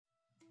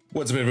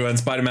What's up everyone,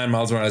 Spider-Man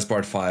Miles Morales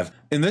Part 5.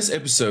 In this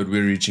episode,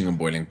 we're reaching a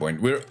boiling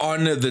point. We're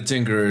on the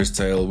Tinkerer's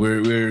tail.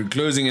 We're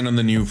closing in on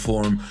the new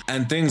form,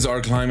 and things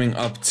are climbing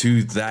up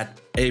to that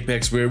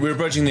apex. We're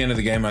approaching the end of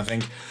the game, I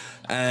think.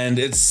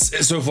 And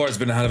so far it's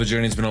been a hell of a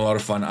journey. It's been a lot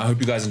of fun. I hope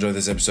you guys enjoyed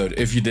this episode.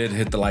 If you did,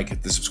 hit the like,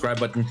 hit the subscribe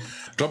button.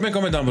 Drop me a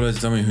comment down below to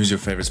tell me who's your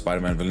favorite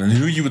Spider-Man villain and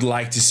who you would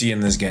like to see in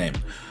this game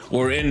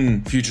or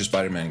in future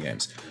Spider-Man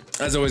games.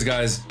 As always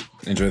guys,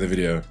 enjoy the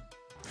video.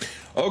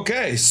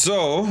 Okay,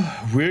 so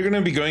we're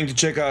gonna be going to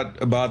check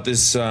out about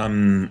this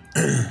the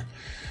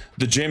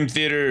gym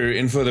theater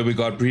info that we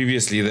got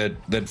previously,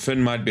 that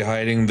Finn might be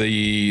hiding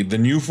the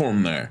new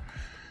form there.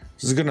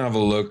 So just gonna have a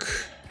look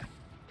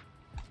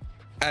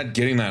at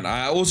getting that.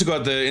 I also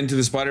got the Into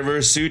the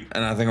Spider-Verse suit,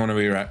 and I think I'm gonna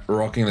be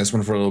rocking this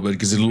one for a little bit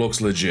because it looks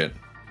legit.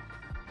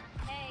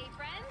 Hey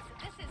friends,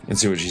 this is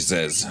Let's see what she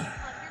says.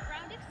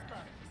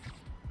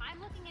 I'm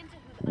looking into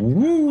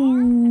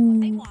Woo.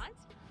 what they want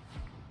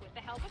with the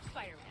help of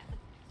Spider-Man.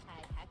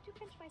 I had to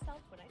pinch myself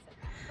when I said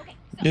that.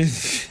 Okay,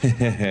 so have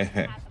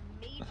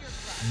a major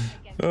grudge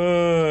against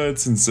Oh,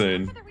 it's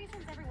insane. for the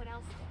reasons everyone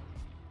else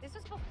did. This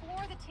was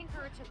before the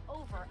Tinkerer took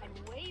over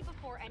and way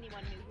before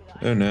anyone knew who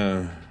the Oh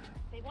no.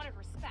 They wanted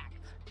respect,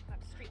 not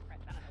street cred,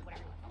 I don't know,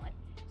 whatever you want to call it.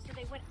 So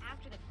they went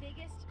after the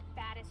biggest,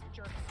 baddest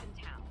jerks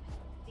in town,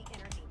 the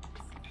inner demons.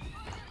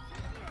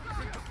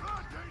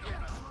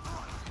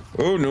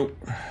 Oh no.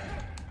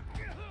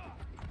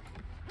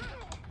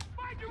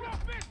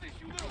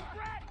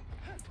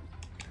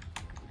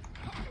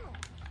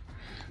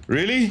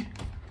 Really?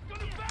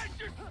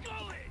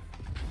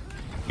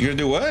 You gonna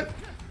do what?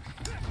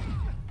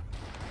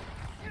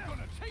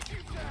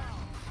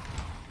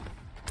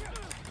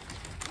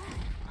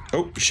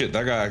 Oh shit,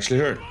 that guy actually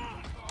hurt.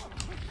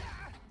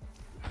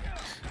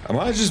 Am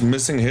I just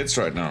missing hits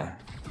right now?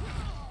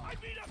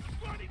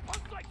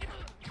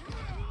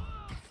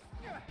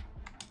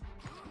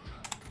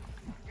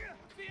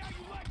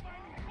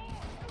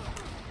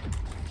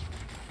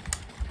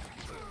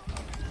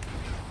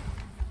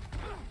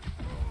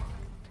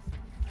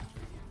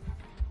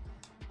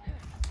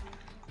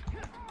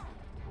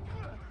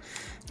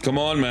 Come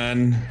on,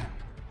 man.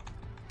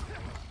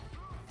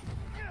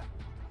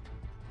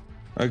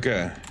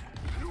 Okay.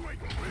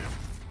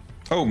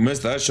 Oh,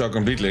 missed that shot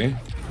completely.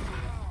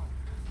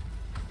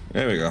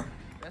 There we go.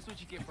 That's what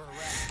you get for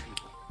harassing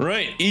people.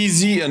 Right,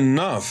 easy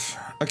enough.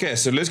 Okay,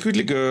 so let's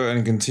quickly go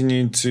and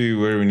continue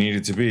to where we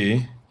needed to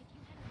be.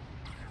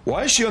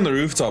 Why is she on the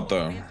rooftop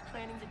though?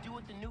 Planning to do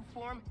with the new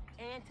form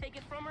and take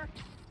it from her?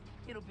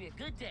 It'll be a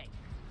good day.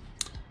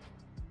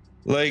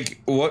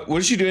 Like, what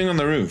is she doing on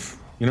the roof?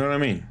 You know what I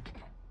mean?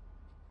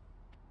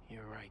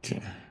 You're right.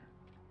 Okay.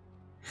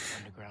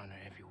 Underground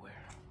are everywhere.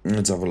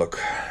 Let's have a look.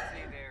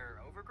 Say they're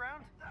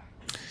overground?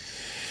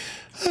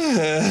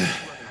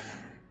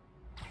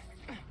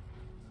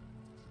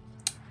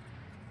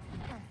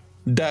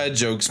 Dad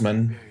jokes,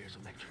 man. Barriers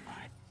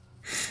electrified.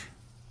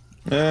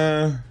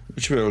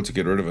 We should be able to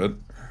get rid of it.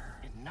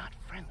 And not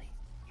friendly.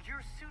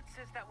 Your suit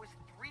says that was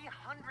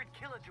 300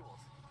 kilojoules.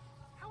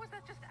 How is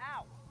that just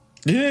ow?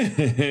 Yeah.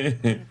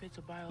 Benefits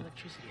of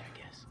bioelectricity, I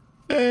guess.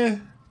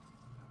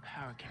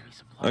 Power can be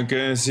supplied.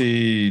 Okay, I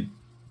see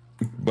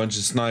a bunch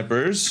of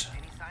snipers.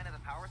 Any sign of the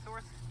power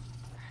source?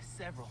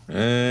 Several. Uh,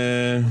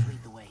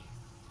 Lead the way.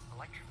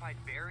 Electrified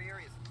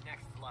barrier is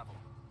next level.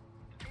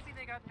 Maybe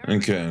they got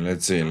nervous. okay,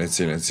 let's see. Traded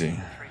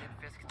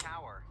Fisk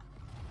Tower.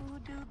 Who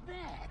do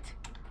that?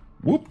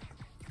 Whoop.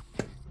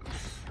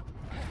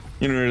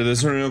 Get rid of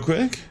this one real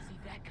quick. See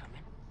that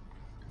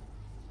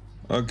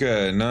coming.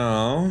 Okay,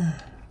 now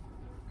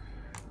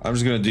I'm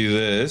just gonna do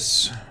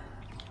this.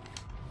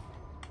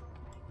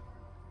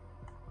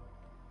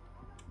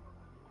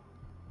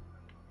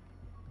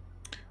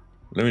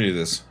 Let me do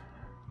this.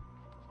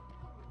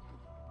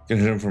 Can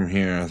hit him from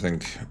here, I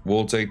think.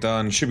 Wall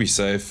takedown should be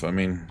safe. I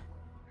mean,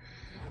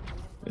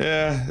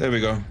 yeah, there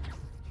we go.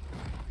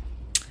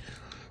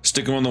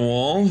 Stick him on the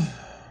wall.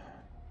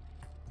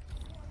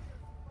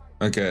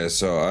 Okay,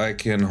 so I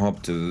can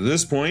hop to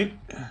this point.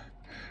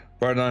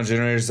 Fire down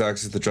generators to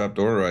access the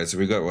trapdoor. Right, so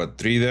we got what,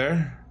 3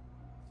 there?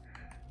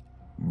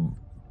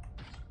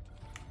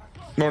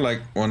 More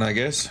like 1, I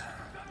guess.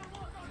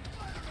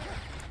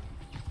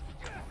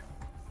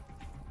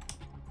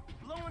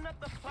 Blowing up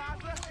the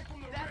plaza?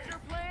 That's your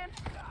plan?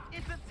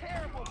 It's a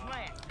terrible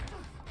plan.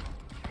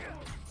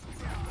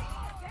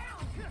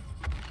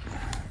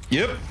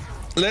 Yep,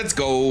 let's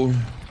go.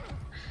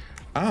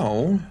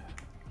 Ow.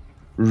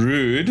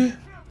 Rude.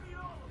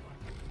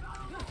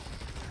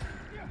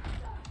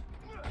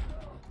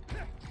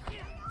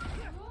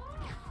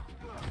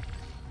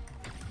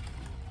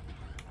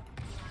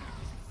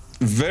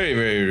 Very,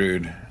 very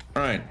rude.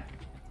 Alright.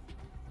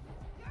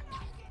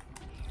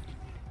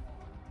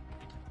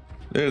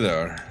 There they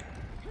are.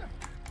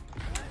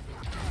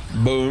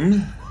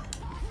 Boom.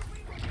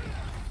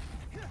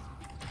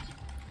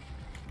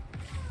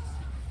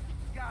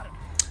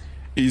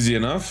 Easy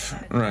enough.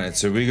 Right,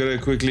 so we gotta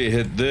quickly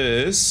hit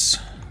this.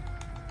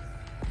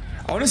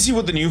 I want to see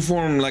what the new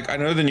form, like, I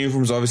know the new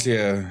form's obviously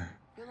Feeling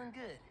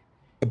good.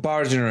 a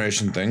power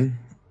generation thing.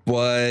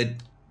 but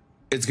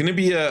it's gonna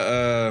be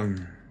a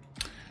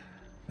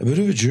bit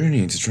of a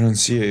journey to try and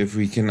see if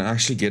we can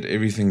actually get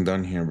everything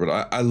done here.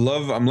 But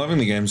I'm loving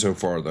the game so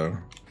far, though.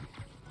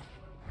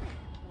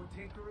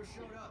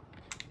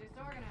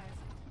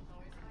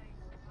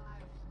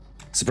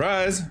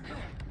 Surprise! Gotta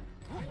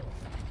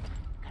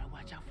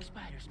watch out for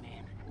spiders,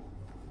 man.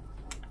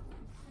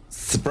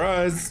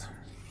 Surprise!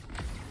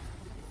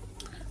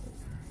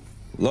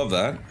 Love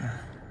that.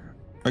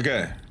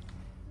 Okay.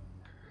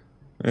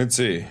 Let's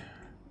see.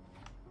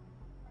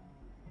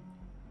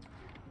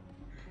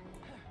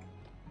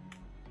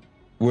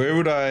 Where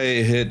would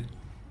I hit?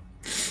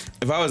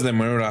 If I was them,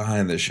 where would I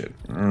hide this shit?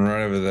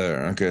 Right over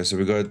there. Okay, so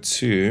we got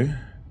 2.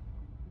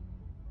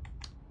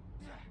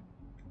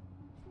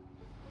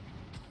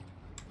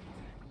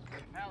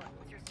 Alan,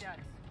 what's your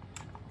status?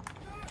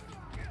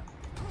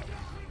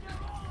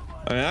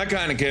 I mean, that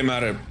kind of came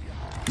out of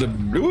the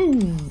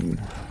blue.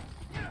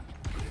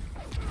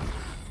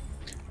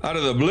 Out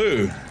of the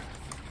blue.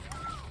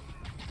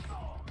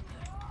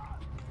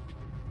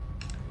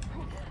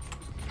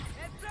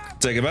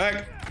 Take it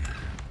back.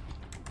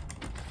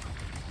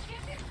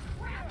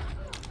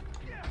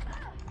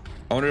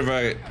 I wonder if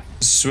I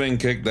swing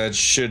kick, that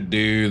should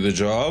do the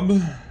job.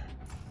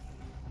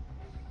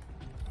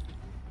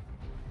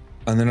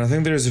 And then I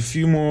think there's a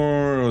few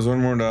more. There was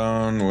one more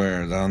down.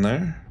 Where? Down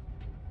there?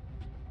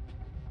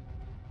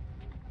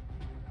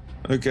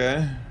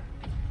 Okay.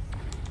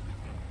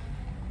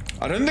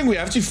 I don't think we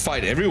have to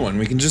fight everyone.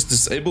 We can just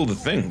disable the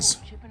things.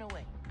 Chipping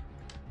away.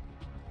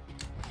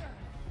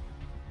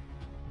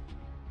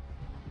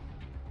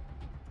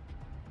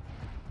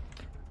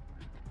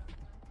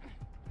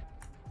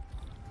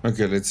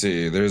 Okay, let's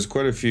see. There's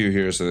quite a few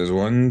here. So there's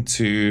 1,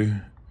 2,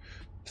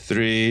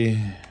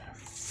 3,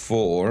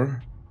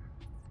 4,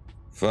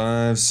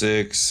 5,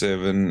 6,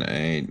 7,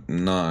 8,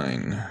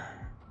 9.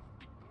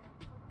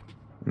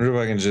 I wonder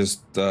if I can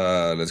just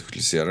let's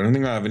quickly see. I don't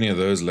think I have any of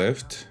those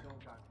left.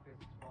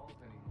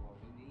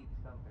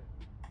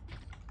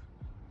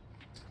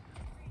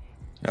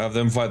 Have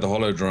them fight the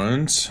hollow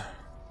drones.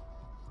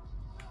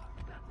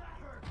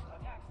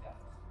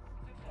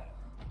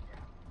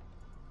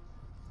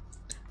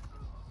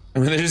 I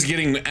mean, they're just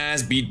getting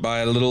ass beat by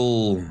a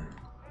little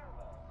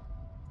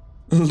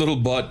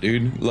bot,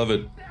 dude. Love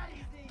it.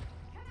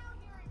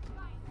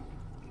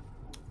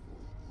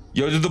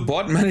 Yo, did the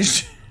bot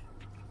manage?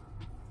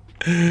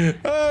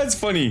 Ah, it's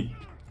funny.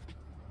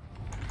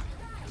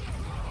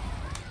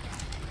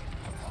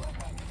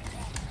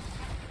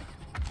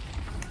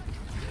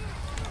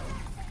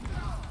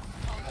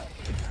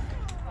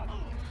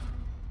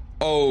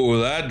 Oh,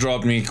 that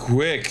dropped me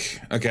quick.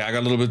 Okay, I got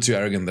a little bit too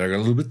arrogant there. I got a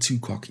little bit too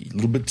cocky. A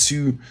little bit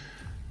too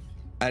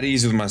at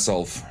ease with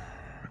myself.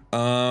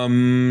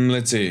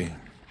 Let's see.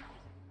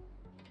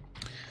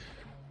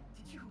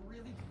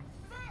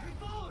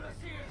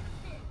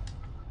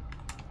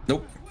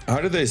 Nope. How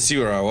did they see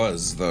where I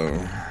was,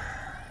 though?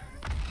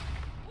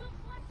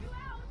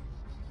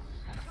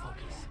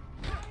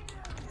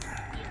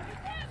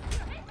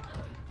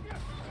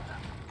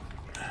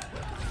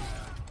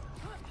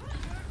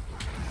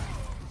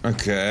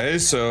 Okay,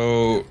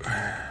 so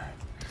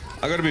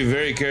I gotta be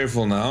very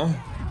careful now.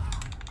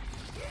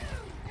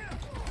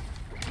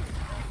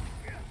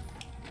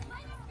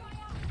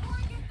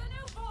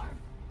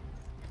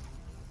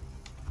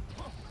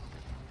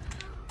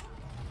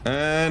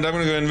 And I'm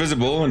gonna go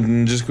invisible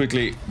and just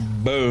quickly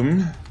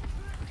boom.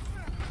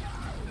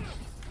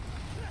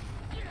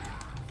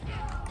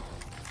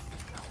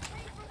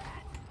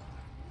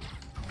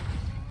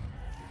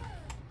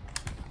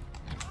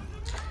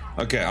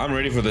 Okay, I'm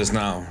ready for this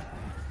now.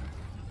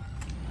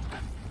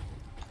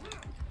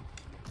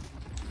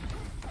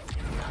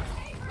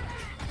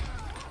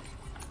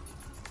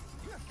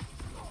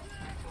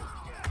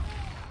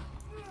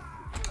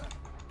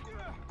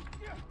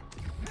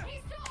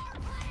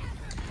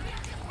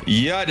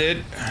 Yeah, I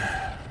did.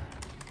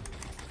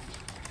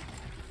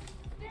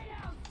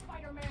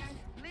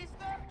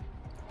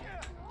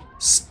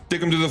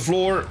 Stick him to the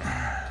floor.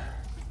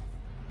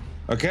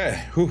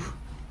 Okay. Whew.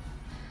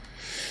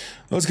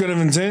 That was kind of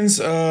intense.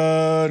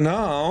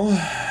 Now.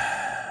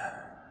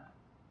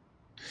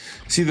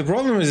 See, the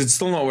problem is it's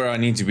still not where I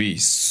need to be.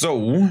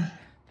 So.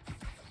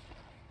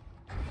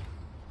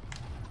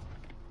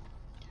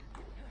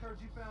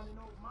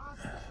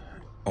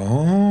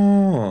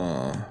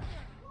 Oh.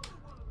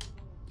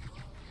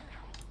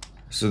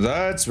 So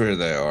that's where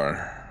they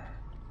are.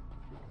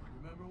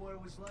 Remember what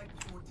it was like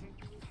before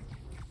Tinker?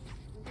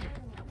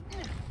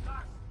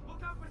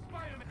 Look out for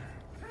Spiderman!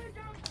 Take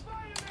out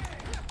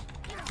Spiderman!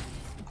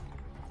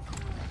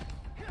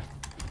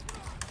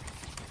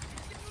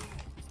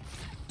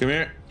 Come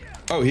here.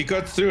 Oh, he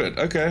cut through it.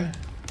 Okay.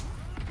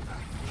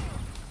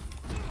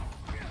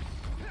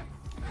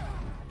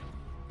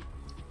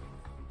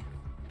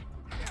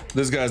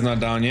 This guy's not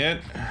down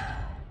yet.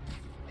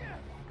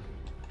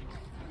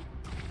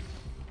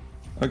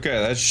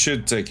 Okay, that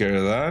should take care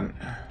of that.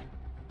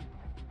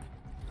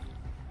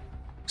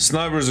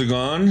 Snipers are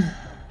gone.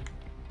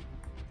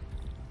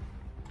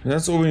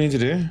 That's all we need to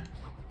do.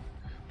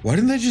 Why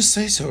didn't they just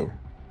say so?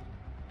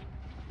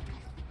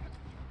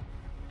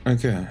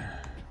 Okay.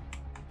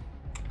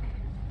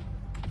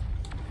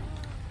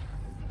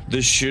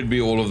 This should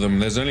be all of them.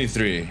 There's only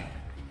 3.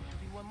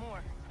 One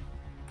more.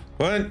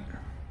 What?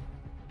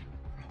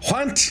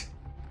 What?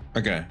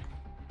 Okay.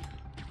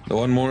 The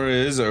one more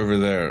is over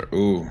there.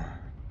 Ooh.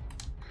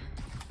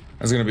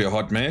 That's gonna be a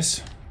hot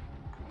mess.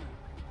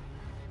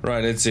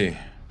 Right, let's see.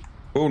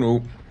 Oh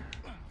no.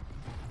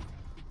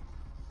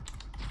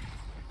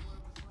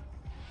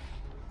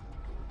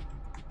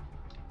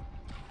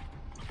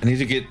 I need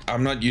to get...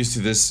 I'm not used to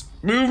this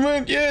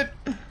movement yet.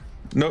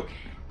 Nope.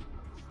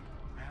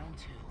 Round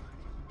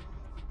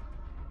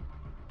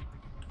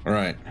 2.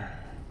 Alright.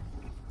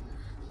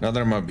 Now that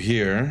I'm up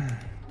here,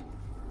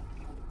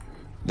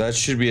 that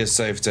should be a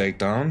safe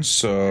takedown,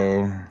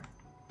 so...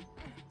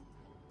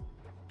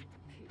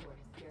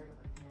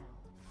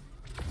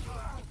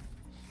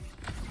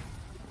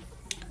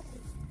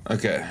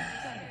 Okay.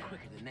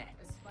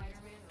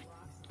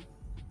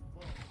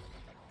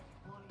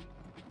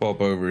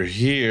 Pop over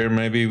here,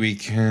 maybe we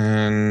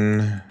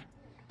can...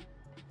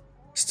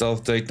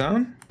 stealth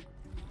takedown?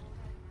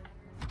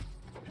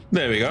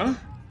 There we go.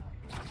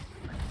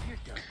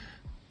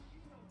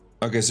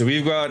 Okay, so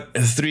we've got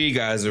 3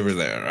 guys over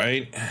there,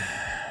 right?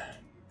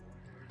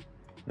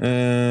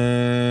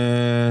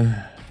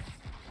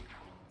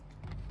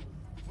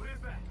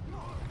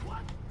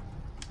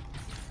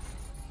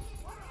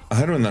 I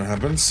hate when that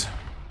happens.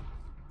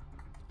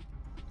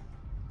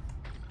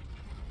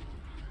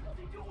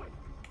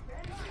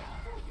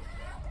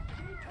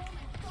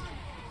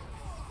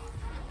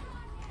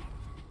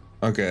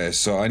 Okay,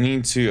 so I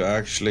need to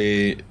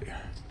actually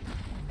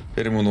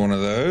hit him with one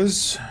of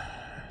those.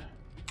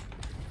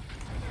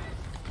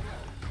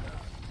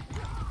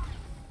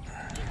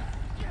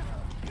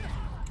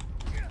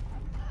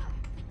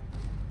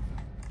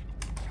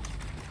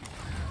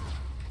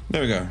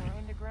 There we go.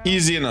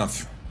 Easy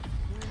enough.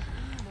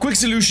 Quick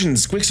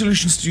solutions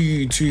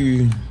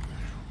to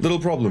little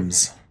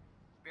problems.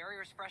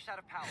 Barrier's fresh out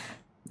of power.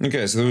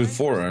 Okay, so there was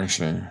 4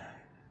 actually.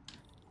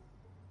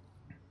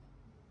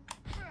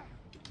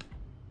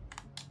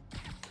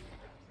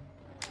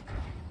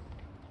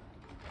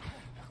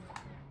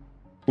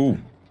 Ooh.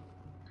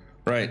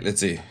 Right, let's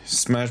see.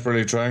 Smash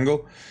barely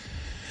triangle.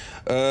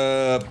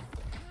 That's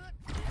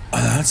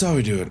how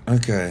we do it.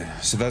 Okay,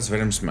 so that's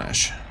Venom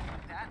Smash.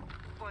 That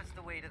was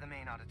the way to the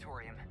main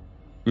auditorium.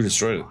 We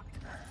destroyed it.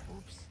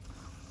 Oops.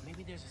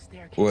 Maybe there's a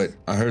staircase. Wait,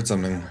 I heard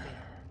something.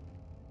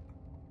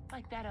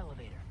 Like that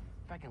elevator.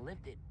 If I can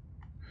lift it.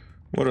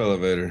 What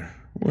elevator?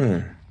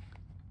 Where?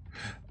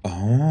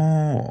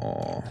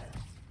 Oh.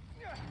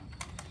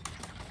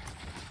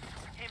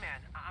 Hey man,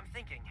 I'm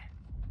thinking.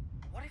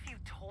 What if you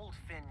told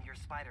Finn you're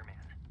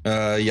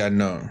Spider-Man? Yeah,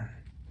 no.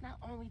 Not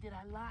only did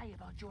I lie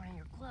about joining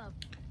your club,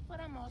 but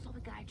I'm also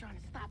the guy trying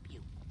to stop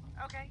you.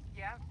 Okay,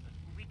 yeah.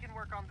 We can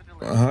work on the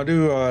delivery. How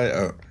do I...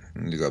 Oh, I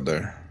need to go up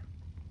there.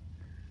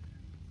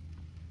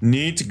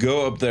 Need to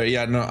go up there.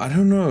 Yeah, no, I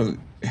don't know.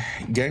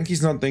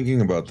 Genki's not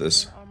thinking about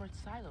this. Armored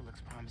silo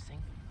looks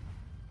promising.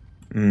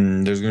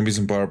 There's gonna be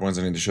some PowerPoints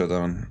I need to shut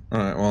down.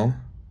 Alright, well.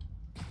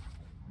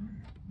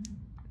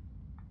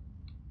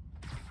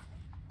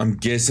 I'm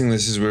guessing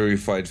this is where we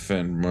fight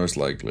Finn, most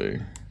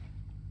likely.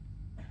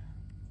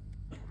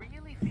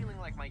 Really feeling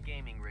like my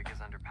gaming rig is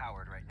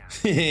underpowered right now.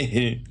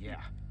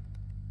 Yeah.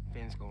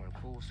 Finn's going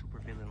full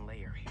supervillain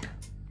layer here.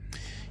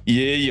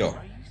 Yeah.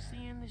 Are you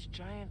seeing this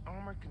giant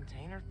armored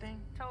container thing?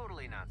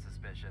 Totally not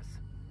suspicious.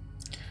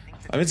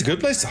 I mean, it's a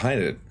good place to hide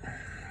it. A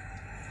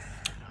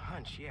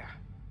hunch, yeah.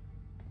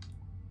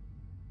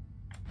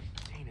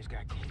 Container's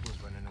got cables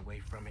running away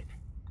from it.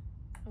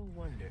 No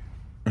wonder.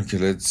 Okay,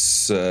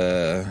 let's,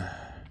 there's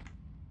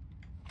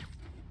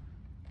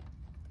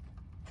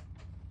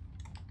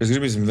gonna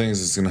be some things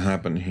that's gonna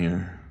happen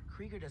here.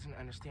 Krieger doesn't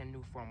understand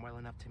new form well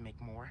enough to make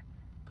more,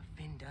 but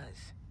Finn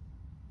does.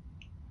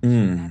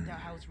 Mapped out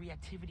how its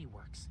reactivity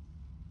works.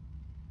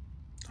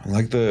 I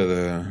like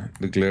the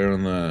glare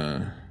on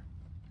the...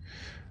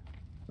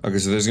 Okay,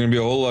 so there's gonna be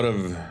a whole lot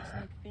of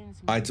Like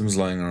Finn's items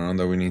lying around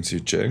that we need to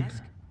check.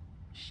 mask,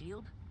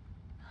 shield.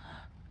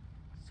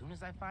 As soon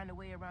as I find a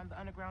way around the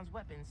underground's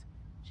weapons,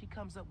 she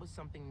comes up with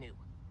something new.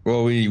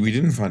 Well, we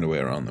didn't find a way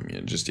around them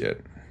yet, just yet.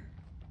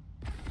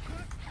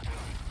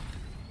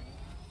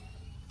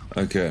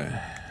 Okay,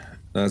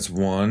 that's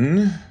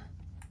one.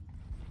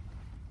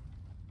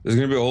 There's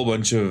gonna be a whole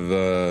bunch of,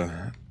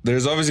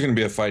 there's obviously gonna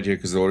be a fight here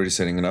because they're already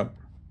setting it up.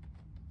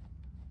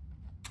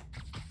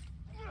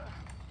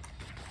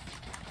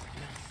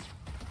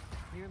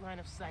 Clear line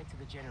of sight to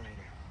the generator.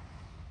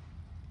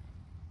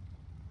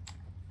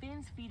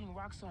 Finn's feeding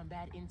Roxxon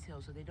bad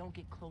intel so they don't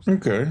get close to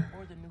Okay. her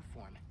or the new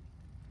form.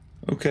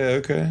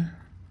 Okay.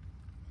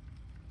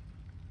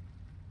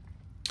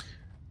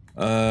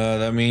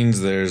 That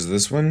means there's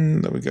this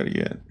one that we gotta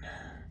get.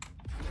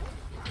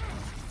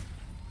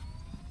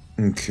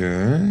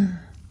 Okay.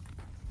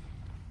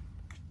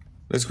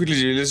 Let's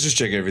just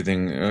check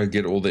everything,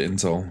 get all the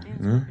intel. Finn's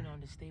you know? working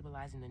on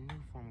destabilizing the new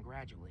form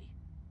gradually,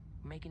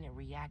 making it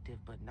react reactive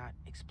but not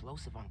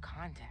explosive on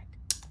contact.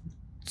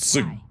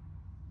 So, Why?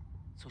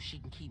 So she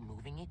can keep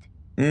moving it?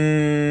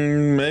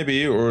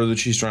 maybe, or that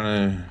she's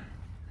trying to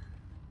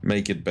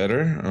make it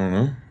better. I don't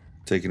know.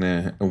 Taking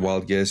a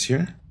wild guess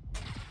here.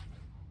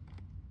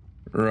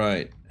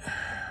 Right.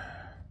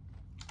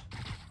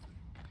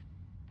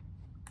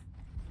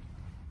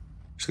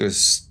 Just gotta.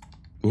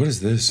 What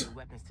is this? Good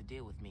weapons to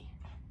deal with me.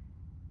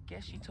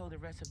 Guess she told the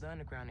rest of the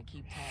underground to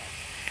keep tabs.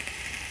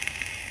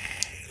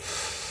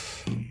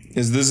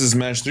 Is this a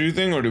smash through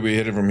thing, or do we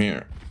hit it from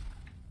here?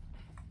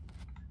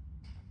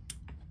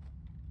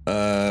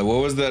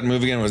 What was that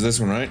move again? Was this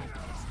one, right?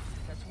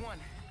 That's one.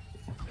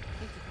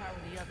 Need to power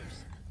the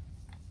others.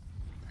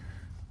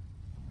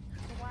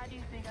 So why do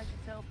you think I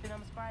should tell Finn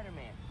I'm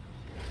Spider-Man?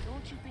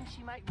 Don't you think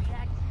she might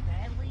react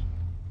badly?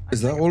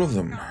 Is that all of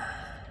them?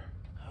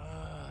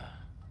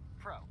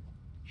 Pro,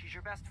 she's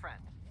your best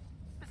friend.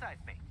 Besides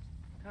me.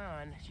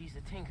 Con, she's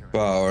a tinkerer.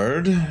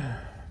 Powered.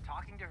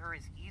 Talking to her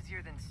is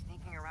easier than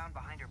sneaking around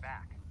behind her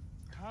back.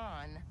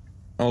 Con,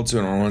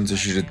 Also, I want to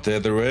shoot a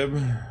tether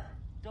web.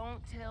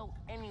 don't tell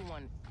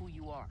anyone who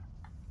you are.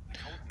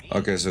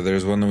 Okay, so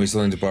there's one that we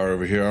still need to power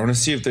over here. I want to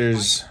see if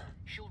there's.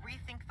 She'll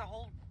rethink the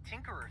whole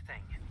tinkerer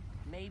thing.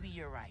 Maybe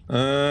you're right.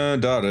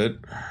 Doubt it.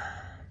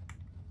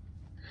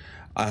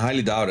 I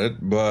highly doubt it,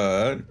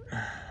 but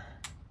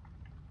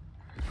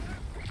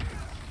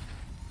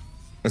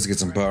let's get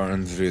some power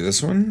in through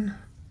this one.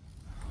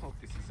 Hope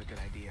this is a good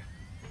idea.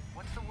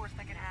 What's the worst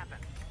that can happen?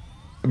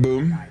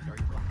 Boom. Guys are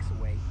blocks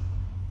away.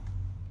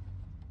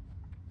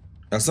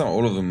 That's not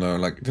all of them though.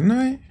 Like, didn't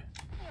I?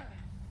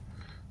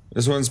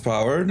 This one's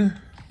powered.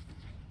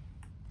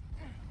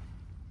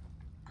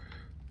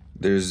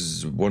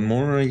 There's one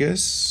more, I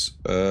guess.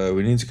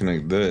 We need to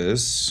connect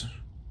this.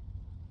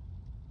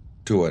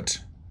 To what?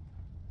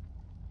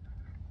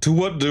 To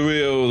what do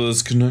we owe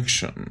this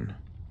connection?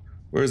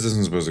 Where is this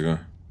one supposed to go?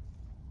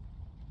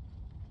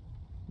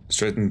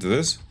 Straight into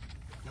this?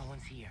 No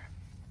one's here.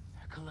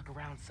 I could look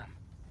around some.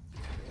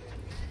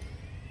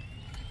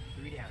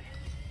 3 down.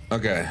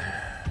 Okay.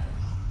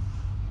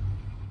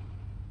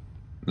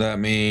 That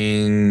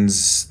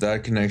means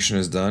that connection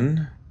is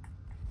done.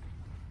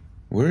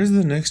 Where is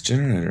the next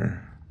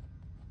generator?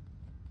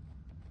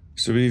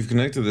 So we've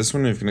connected this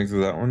one, we've connected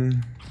that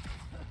one.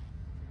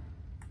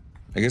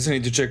 I guess I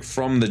need to check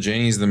from the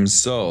Janies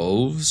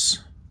themselves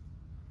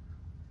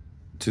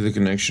to the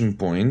connection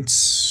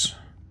points.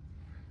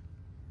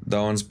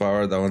 That one's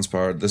powered, that one's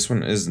powered. This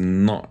one is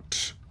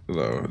not,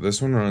 though. This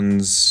one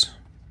runs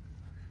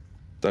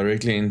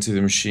directly into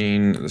the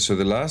machine. So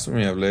the last one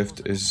we have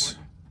left is...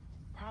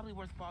 Probably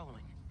worth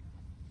following.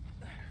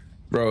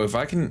 Bro, if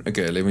I can...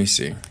 Okay, let me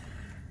see.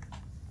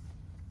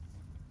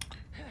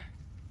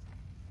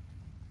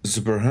 So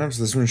perhaps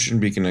this one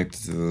shouldn't be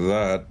connected to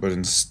that, but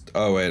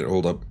oh wait,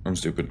 hold up. I'm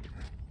stupid.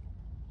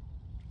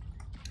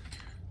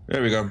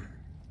 There we go.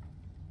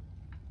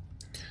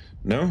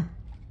 No?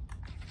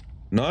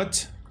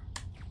 Not?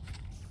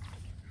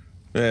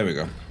 There we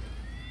go. That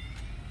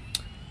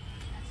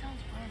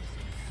sounds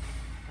promising.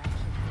 Got some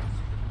close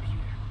to the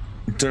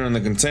computer. Turn on the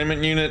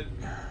containment unit.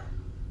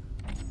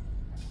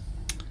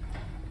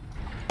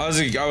 I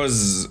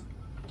was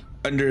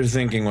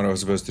underthinking what I was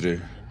supposed to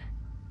do.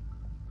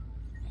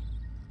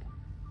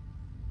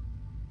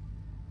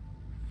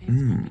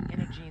 Finn's pumping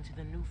energy into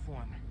the new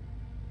form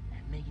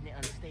and making it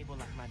unstable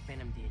like my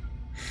venom did.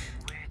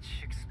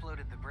 Which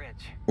exploded the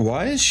bridge.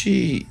 Why is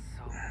she...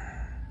 So,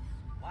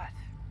 what?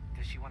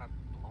 Does she want to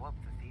blow up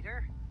the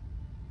theater?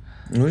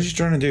 What is she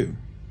trying to do?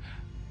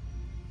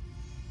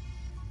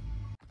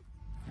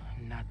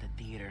 Not the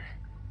theater.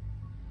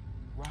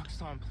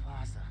 Roxxon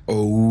Plaza.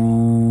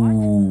 Oh.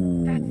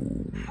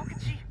 How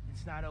could she?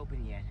 It's not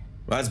open yet.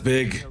 That's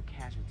big. No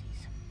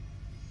casualties.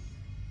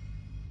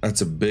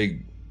 That's a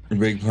big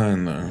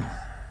plan though.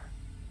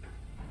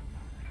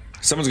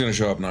 Someone's gonna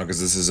show up now because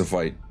this is a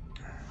fight.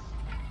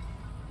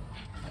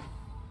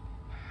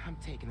 I'm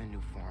taking the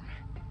new form.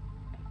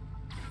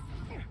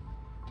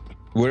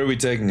 Where are we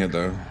taking it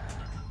though?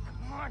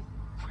 Come on.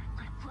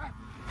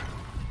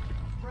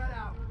 Spread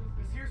out.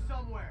 He's here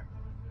somewhere.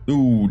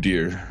 Ooh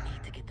dear.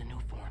 Need to get the new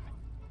form.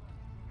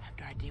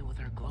 After I deal with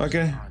her gloves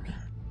Okay. army.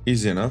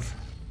 Easy enough.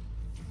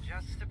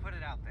 Just to put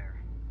it out there,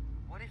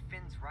 what if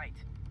Finn's right,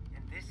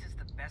 and this is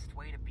the best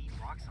way to beat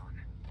Roxxon?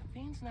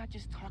 Finn's not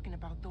just talking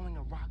about throwing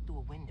a rock through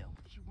a window.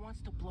 She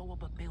wants to blow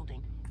up a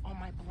building on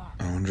my block.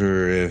 I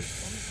wonder Any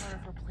if part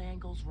of her plan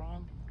goes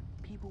wrong,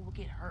 people will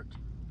get hurt.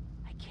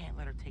 I can't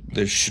let her take that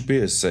there should be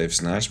a safe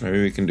snatch.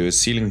 Maybe we can do a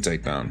ceiling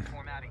takedown.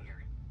 Form out of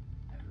here.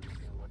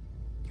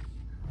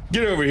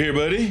 Get over here,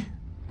 buddy.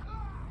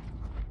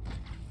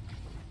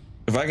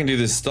 If I can do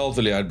this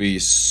stealthily, I'd be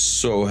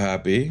so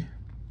happy.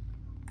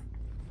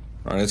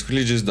 Alright, let's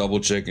quickly just double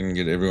check and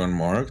get everyone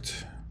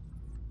marked.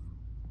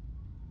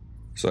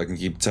 So I can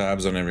keep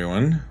tabs on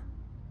everyone.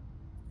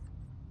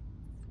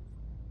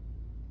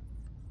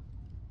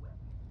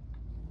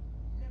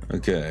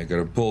 Okay, I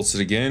gotta pulse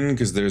it again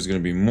because there's gonna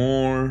be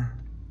more.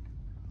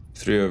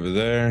 3 over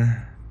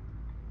there.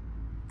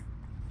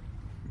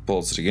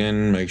 Pulse it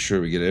again, make sure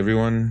we get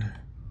everyone.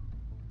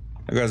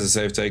 That guy's a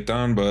safe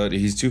takedown, but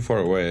he's too far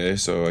away,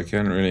 so I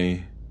can't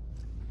really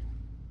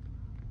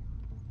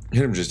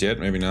hit him just yet.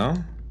 Maybe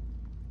now?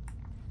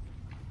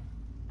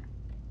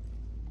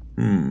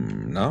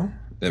 No?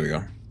 There we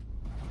go.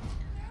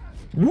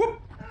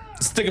 Whoop!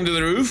 Stick him to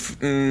the roof.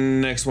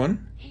 Next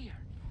one. Here,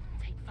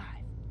 take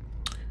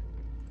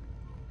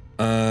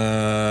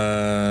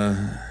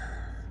 5.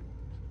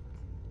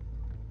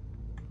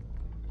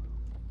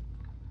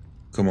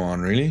 Come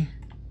on, really?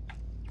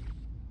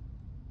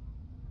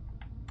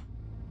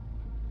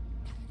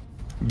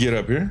 Get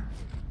up here.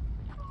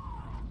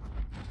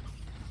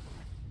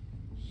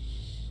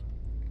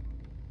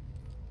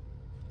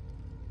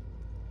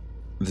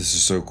 This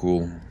is so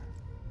cool.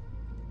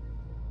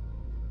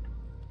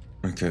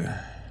 Okay.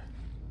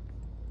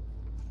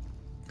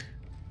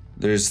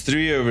 There's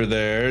 3 over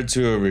there,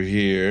 2 over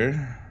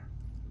here.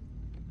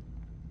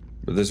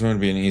 But this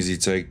won't be an easy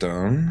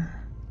takedown.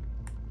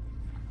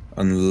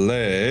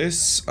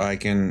 Unless I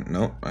can...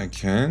 No, I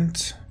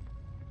can't.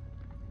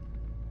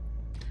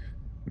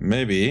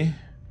 Maybe.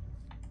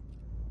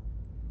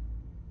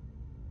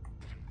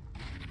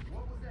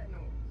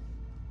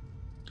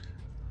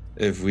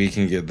 If we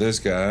can get this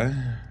guy.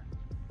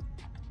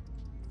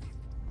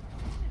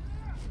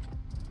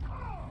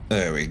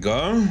 There we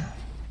go.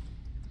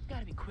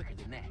 Gotta be quicker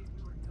than that.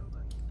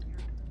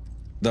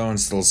 That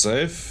one's still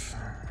safe.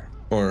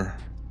 Or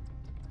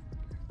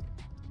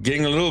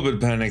getting a little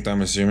bit panicked,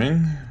 I'm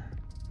assuming.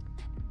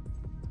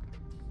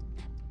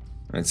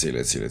 Let's see.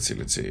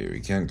 We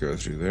can't go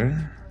through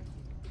there.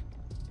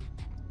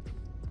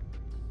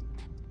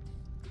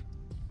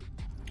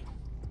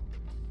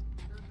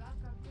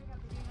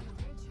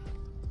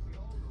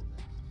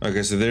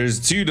 Okay, so there's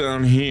 2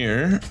 down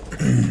here.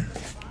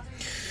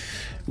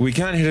 We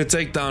can't hit a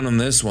takedown on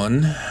this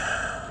one.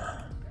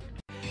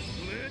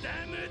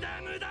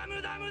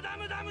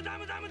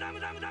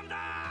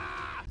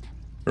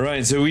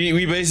 Right, so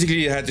we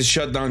basically had to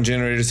shut down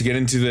generators to get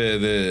into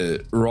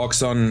the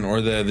Roxxon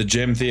or the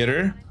gem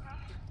theater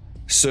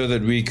so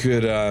that we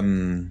could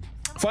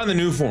find the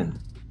new form.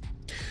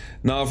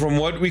 Now, from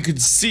what we could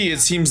see,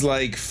 it seems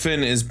like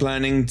Finn is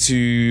planning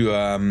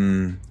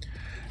to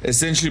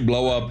essentially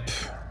blow up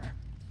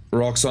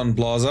Roxxon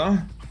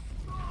Plaza,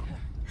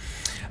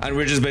 and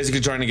we're just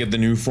basically trying to get the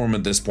new form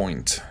at this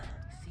point.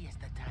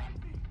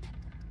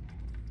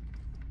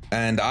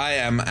 And I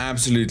am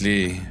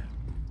absolutely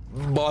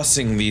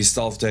bossing these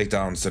stealth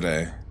takedowns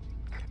today.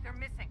 They're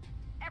missing.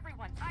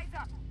 Everyone, eyes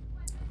up.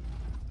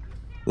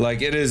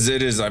 Like it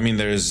is. I mean,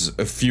 there's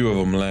a few of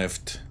them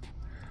left,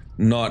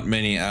 not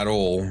many at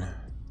all,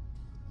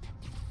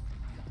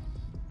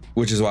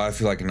 which is why I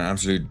feel like an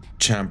absolute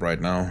champ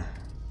right now.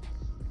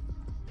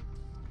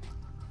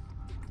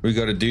 We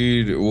got a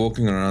dude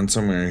walking around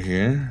somewhere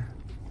here.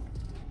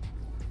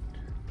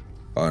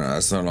 Oh no,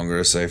 that's no longer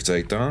a safe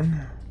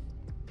takedown.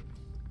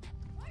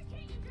 Why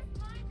can't you just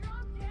mind your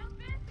own damn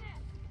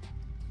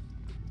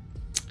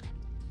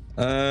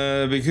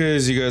business?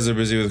 Because you guys are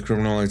busy with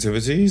criminal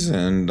activities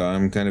and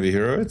I'm kind of a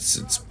hero.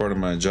 It's part of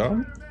my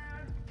job.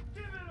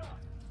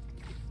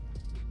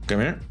 Come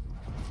here.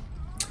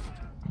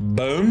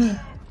 Boom.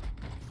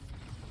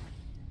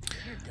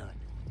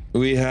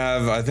 We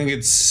have, I think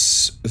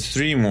it's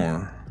 3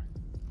 more.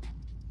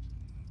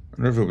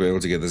 I wonder if we'll be able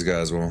to get this guy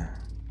as well.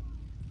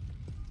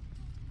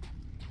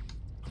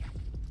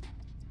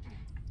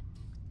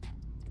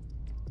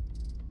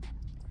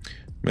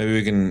 Maybe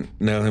we can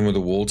nail him with a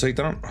wall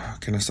takedown. Oh,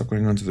 can I stop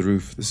going onto the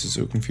roof? This is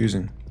so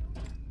confusing.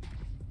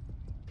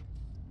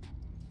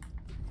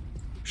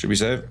 Should we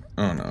save?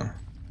 Oh no.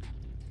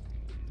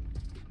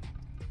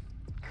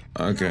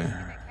 Okay.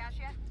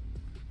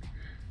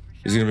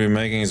 He's gonna be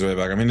making his way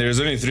back. I mean, there's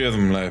only 3 of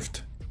them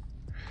left.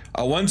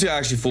 I want to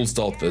actually full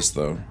stealth this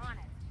though.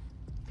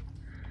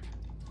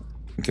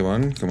 Come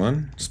on, come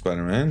on.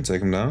 Spider-Man,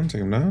 take him down,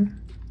 take him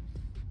down.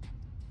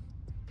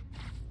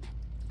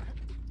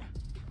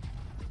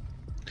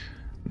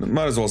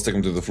 Might as well stick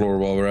him to the floor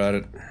while we're at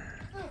it.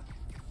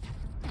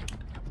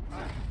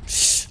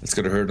 Let's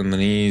get a hurt on the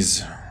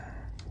knees.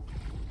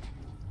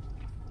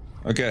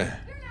 Okay.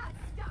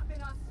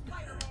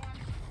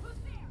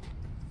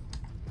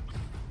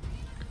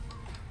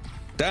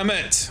 Damn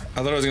it!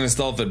 I thought I was gonna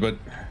stealth it, but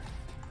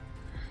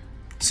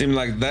seems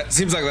like that's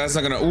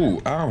not gonna.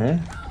 Ooh, ow. I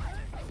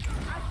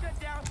shut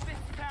down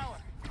this tower,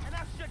 and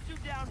I'll shut you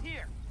down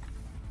here.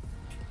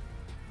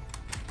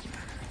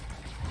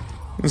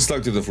 Let's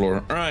stuck to the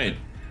floor. All right.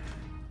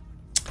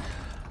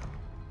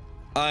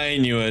 I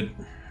knew it.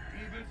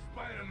 Even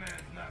Spider-Man's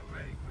not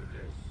ready for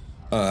this.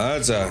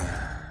 That's a.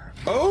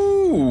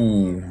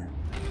 Oh!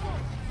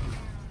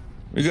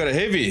 We got a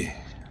heavy.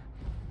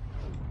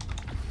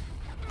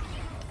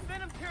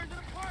 Venom tears it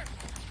apart.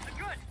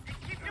 Good.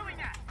 Keep doing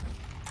that.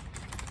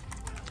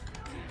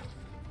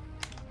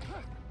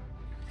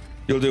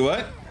 You'll do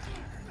what?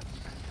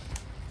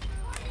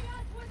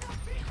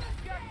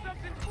 Got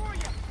something for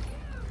you.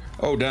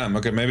 Oh, damn.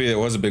 Okay, maybe it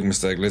was a big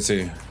mistake. Let's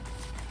see. Keep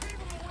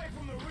him away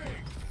from the ring.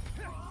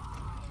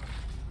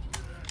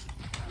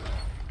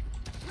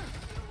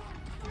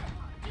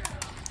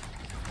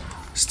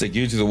 Stick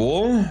you to the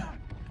wall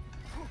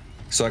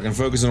so I can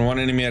focus on one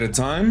enemy at a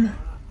time.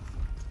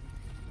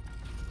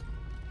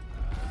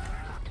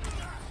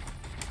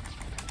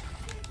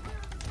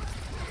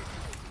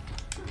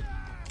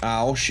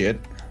 Ow,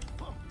 shit.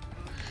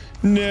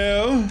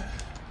 No.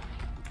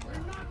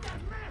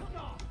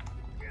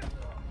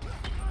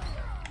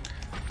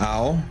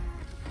 Ow.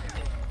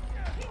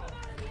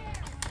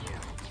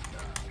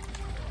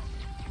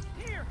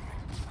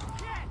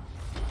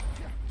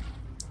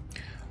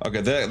 Okay,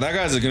 that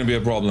guy's gonna be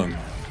a problem.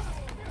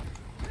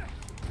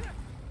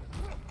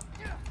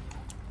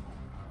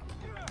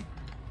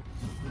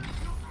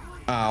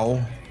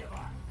 Ow.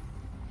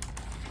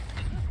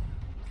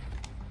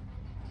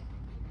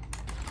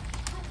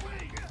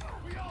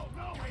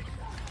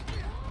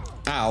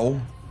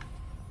 Ow.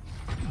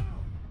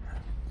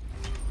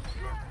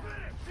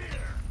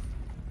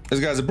 This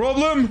guy's a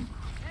problem.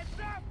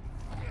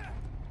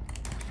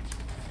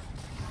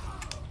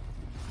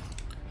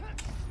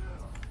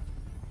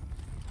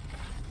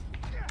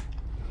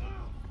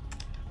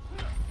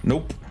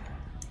 Nope.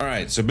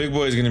 Alright, so big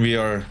boy is gonna be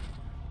our...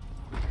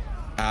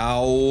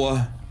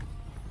 Ow.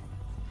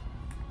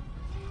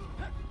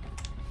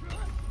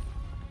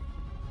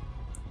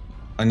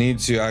 I need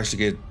to actually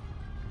get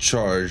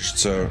charged,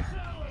 so...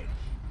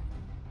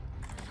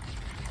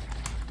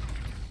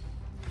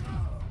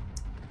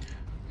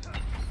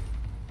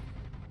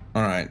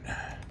 Alright.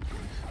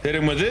 Hit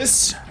him with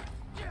this.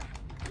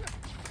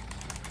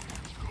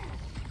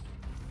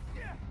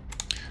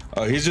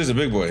 Oh, he's just a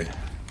big boy.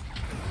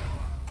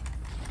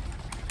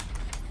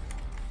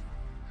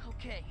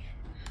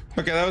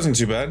 Okay, that wasn't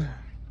too bad.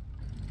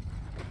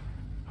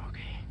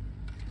 Okay.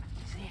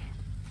 See?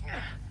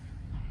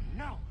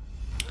 No.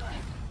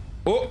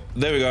 Oh,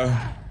 there we go.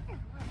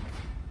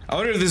 I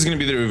wonder if this is gonna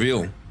be the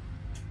reveal.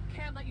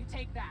 Can't let you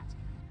take that.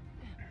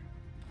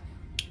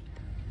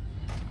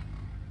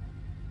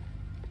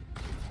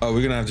 Oh,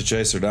 we're gonna have to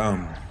chase her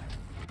down.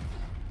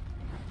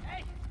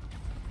 Hey!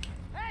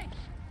 Hey!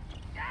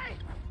 Hey!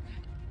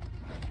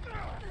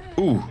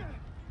 Ooh,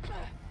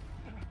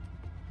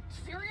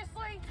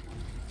 Seriously?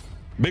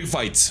 big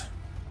fights.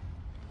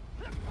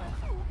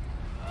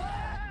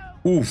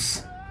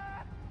 Oof.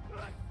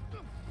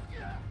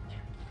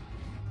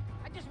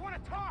 I just want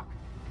to talk.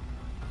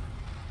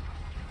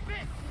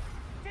 Finn,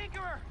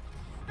 Tinkerer,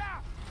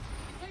 stop.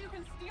 So you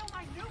can steal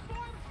my new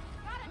form?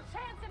 Not a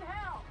chance in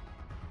hell!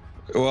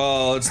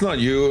 Well, it's not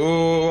you.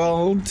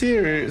 Well,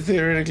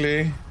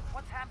 theoretically.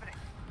 What's happening?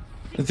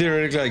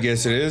 Theoretically, I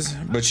guess it is.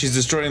 But she's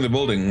destroying the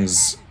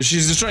buildings.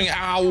 She's destroying. Ow!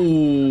 How are you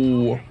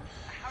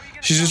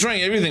gonna She's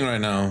destroying everything right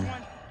now. One,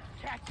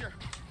 capture.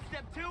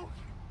 Step two,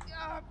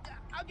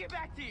 I'll get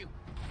back to you.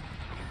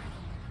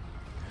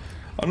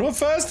 I'm not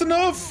fast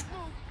enough.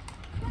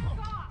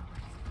 Stop!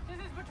 This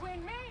is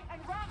between me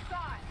and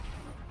Rockside!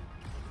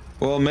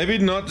 Well, maybe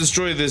not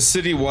destroy this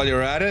city while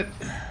you're at it.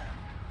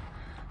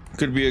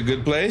 Could be a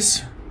good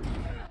place.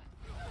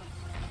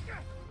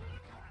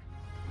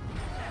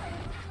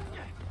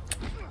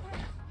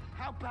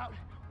 How about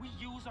we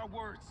use our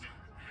words?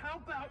 How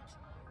about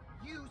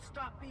you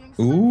stop being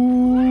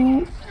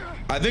Ooh.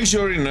 I think she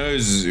already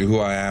knows who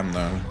I am,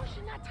 though.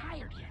 She's not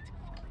tired yet.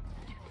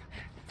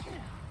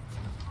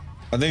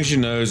 I think she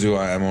knows who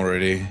I am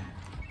already. It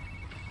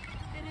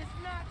is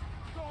not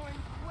going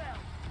well.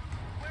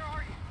 Where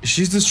are you?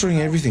 She's destroying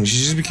everything. She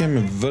just became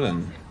a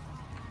villain.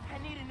 I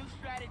need a new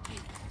strategy.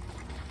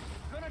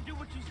 Gonna do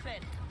what you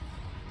said.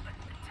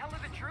 Tell her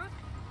the truth?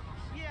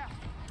 Yeah,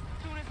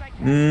 as soon as I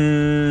can.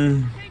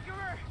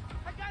 Tinkerer,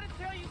 I gotta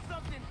tell you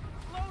something.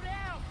 Slow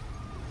down.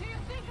 Do you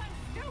think I'm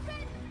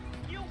stupid?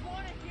 You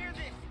wanna hear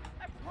this?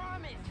 I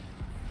promise.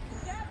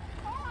 Step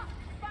off,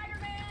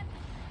 Spider-Man!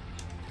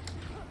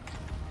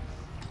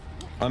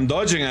 I'm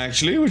dodging,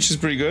 actually, which is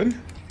pretty good.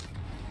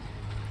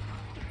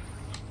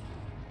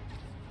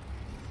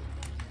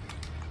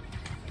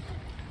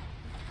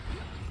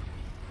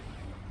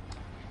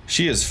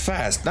 She is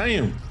fast.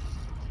 Damn.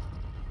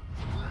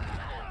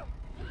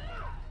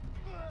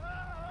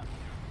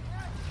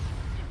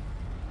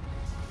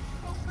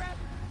 Oh crap!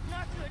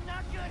 Not good,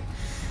 not good.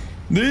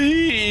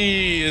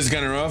 This is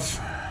kind of rough.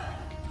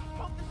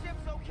 Hope the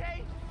ship's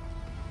okay.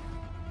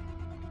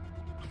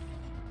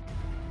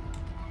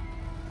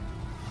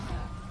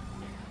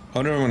 I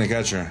wonder if I'm gonna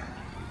catch her.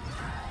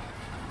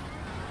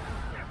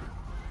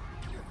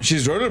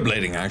 She's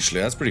rollerblading,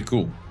 actually. That's pretty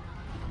cool.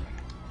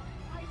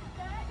 I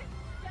said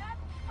step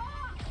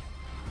off!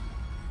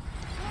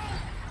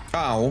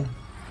 Ow.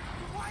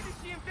 Why did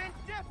she invent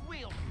Death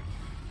Wheel?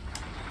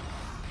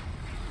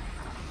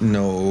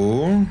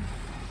 No.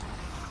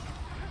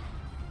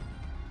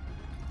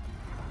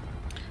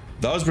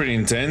 That was pretty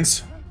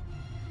intense.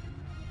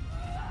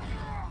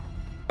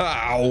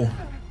 Ow.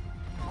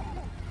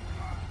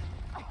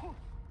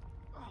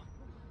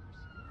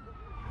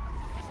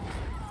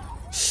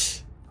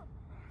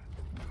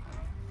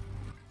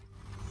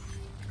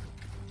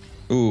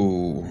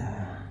 Ooh.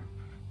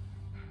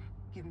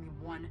 Give me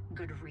one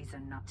good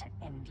reason not to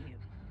end you.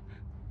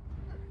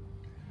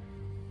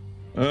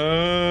 Uh.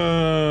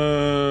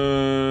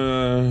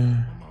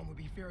 My mom would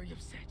be very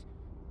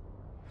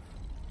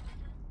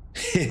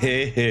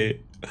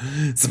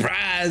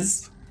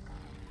Surprise!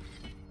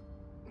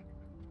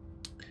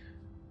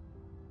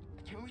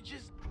 Can we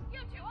just... You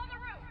two on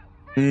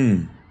the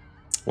roof.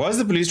 Why is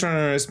the police trying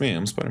to arrest me?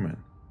 I'm Spider-Man.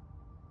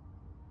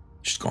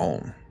 She's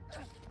gone.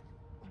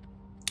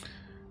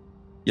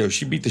 Yo,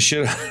 she beat the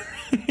shit out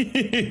of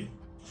me.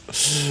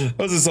 That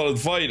was a solid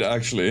fight,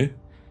 actually.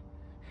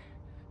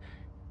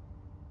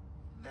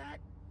 That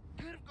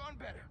could have gone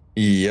better.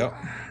 Yep.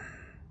 I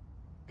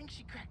think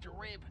she cracked a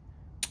rib.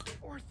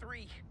 Or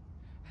 3.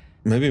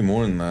 Maybe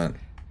more than that.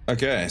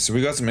 Okay, so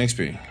we got some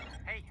XP.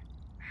 Hey,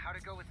 how'd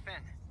it go with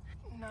Finn?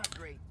 Not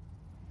great.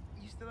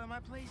 You still at my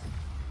place?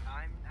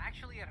 I'm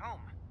actually at home.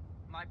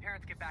 My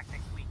parents get back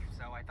next week,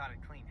 so I thought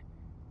I'd clean.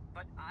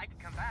 But I could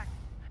come back.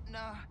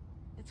 Nah,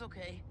 it's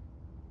okay.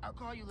 I'll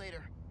call you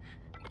later.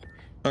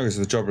 Okay, so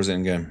the chopper's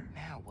in game.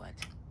 Now what?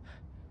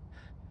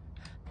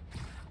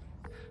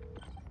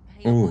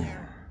 Hey, Ooh.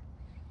 Blair.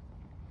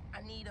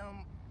 I need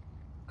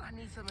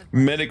some advice.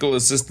 Medical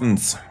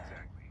assistance.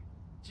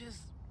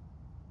 Just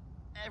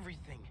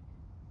everything.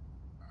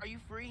 Are you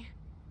free?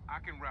 I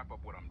can wrap up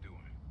what I'm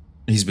doing.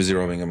 He's busy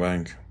robbing a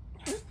bank.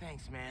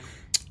 Thanks, man.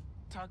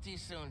 Talk to you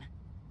soon.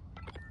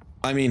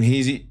 I mean,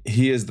 he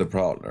is the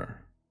Prowler.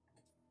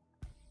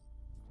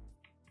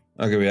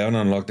 Okay, we haven't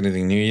unlocked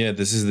anything new yet.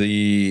 This is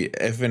the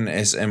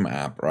FNSM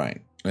app,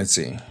 right? Let's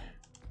see. I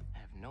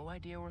have no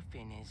idea where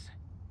Finn is,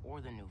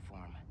 or the new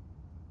form.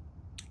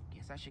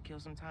 Guess I should kill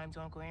some time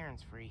till Uncle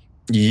Aaron's free.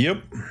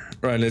 Yep.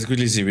 Right, let's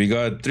quickly see. We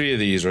got 3 of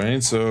these,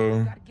 right?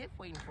 So... Got a gift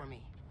waiting for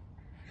me.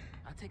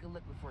 I'll take a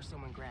look before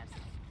someone grabs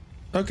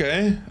it.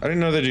 Okay. I didn't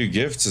know they do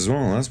gifts as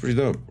well. That's pretty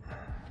dope.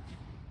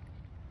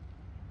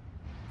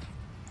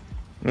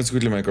 Let's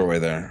quickly make our way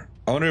there.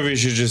 I wonder if we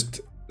should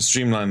just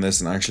streamline this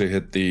and actually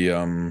hit the,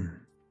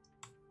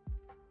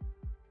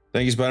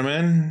 Thank you,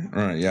 Spider-Man.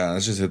 Alright, yeah,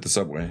 let's just hit the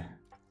subway.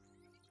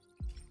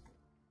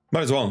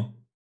 Might as well.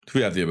 If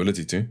we have the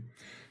ability to.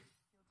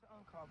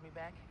 Called me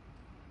back.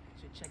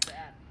 Should check the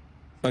app.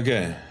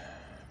 Okay.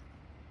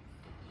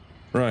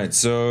 Right,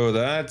 so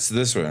that's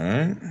this way,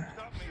 right?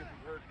 Stop me if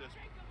you've heard this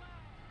one.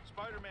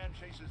 Spider-Man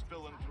chases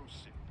villain through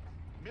city.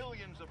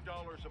 Millions of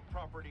dollars of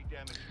property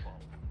damage fall.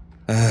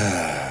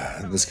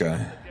 This guy.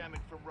 The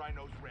damage from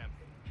Rhino's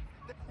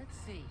rampage. Let's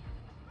see.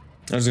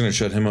 I was gonna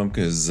shut him up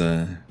because,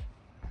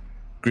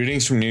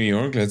 greetings from New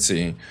York, let's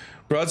see.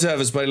 Proud to have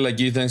a spider like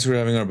you, thanks for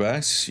having our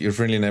backs. Your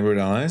friendly neighborhood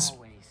allies.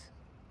 Always.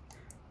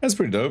 That's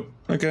pretty dope.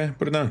 Okay,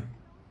 put it down.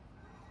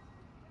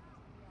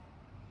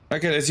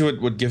 Okay, let's see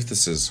what gift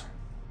this is.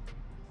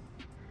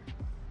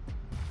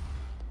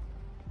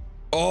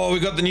 Oh, we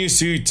got the new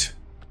suit.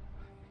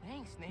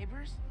 Thanks,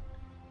 neighbors.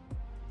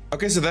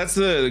 Okay, so that's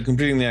the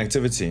completing the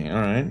activity. All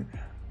right.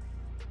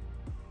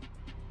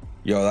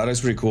 Yo, that is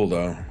pretty cool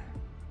though.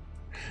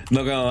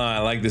 Not gonna lie, I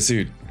like the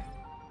suit.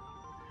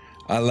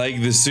 I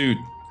like the suit.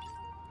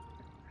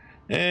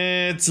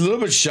 It's a little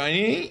bit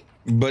shiny,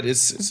 but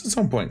it's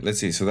on point. Let's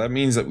see. So that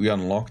means that we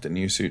unlocked a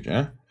new suit,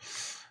 yeah?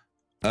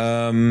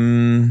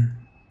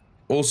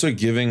 Also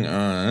giving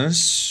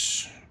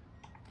us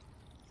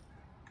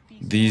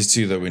these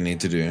 2 that we need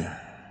to do. Man,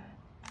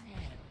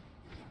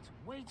 it's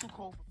way too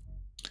cold.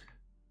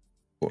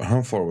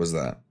 How far was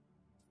that?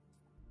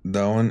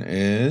 That one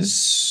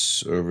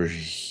is over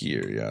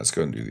here. Yeah, let's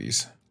go and do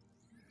these.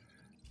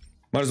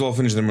 Might as well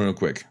finish them real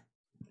quick.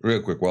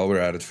 Real quick, while we're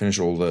at it, finish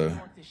all the...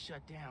 Park is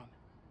shut down.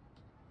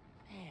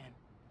 Man,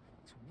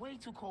 it's way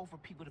too cold for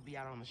people to be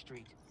out on the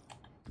street.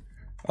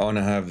 I want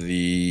to have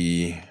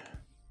the...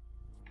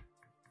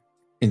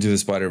 Into the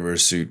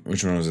Spider-Verse suit.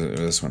 Which one was it?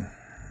 This one.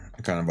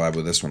 I kind of vibe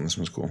with this one. This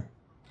one's cool.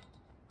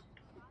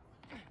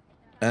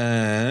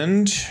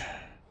 And...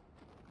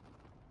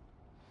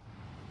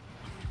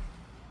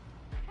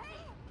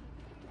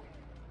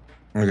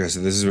 Okay, so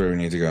this is where we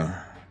need to go.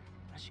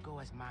 I should go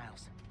as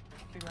Miles.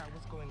 Figure out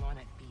what's going on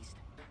at Feast.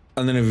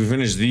 And then if we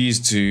finish these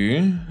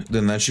 2,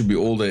 then that should be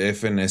all the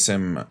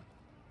FNSM.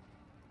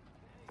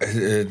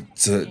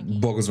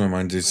 It boggles my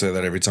mind to say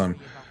that every time.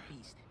 About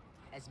Feast.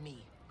 As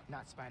me,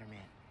 not Spider-Man.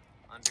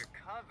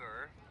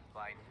 Undercover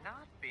by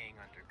not being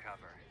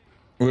undercover.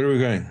 Where are we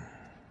going?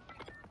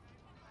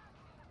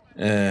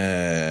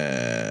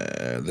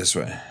 This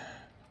way.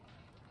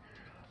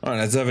 Alright,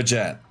 let's have a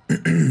chat. Hey,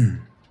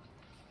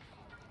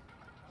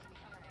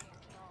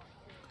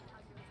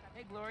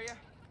 Gloria.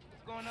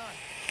 What's going on?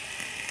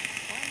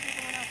 Why are you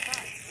going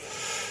outside?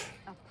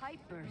 A pipe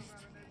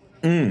burst.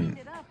 Cleaned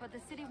it up, but the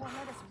city won't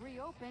let us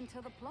reopen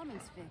till the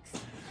plumbing's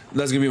fixed.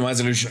 That's gonna be my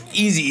solution.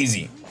 Easy,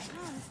 easy. It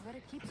comes, but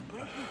it keeps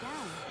breaking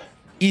down.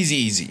 Easy,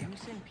 easy. Can you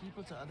send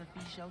people to other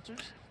Feast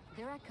shelters?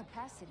 They're at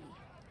capacity.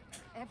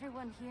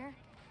 Everyone here,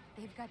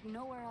 they've got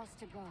nowhere else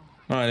to go.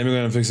 Alright, let me go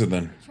ahead and fix it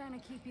then. We're trying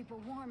to keep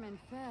people warm and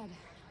fed,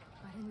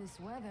 but in this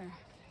weather.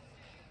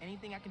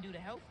 Anything I can do to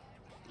help?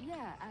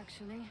 Yeah,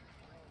 actually.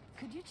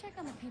 Could you check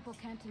on the people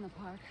camped in the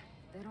park?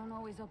 They don't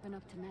always open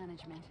up to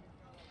management.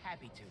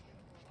 Happy to.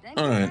 Then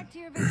All get right. back to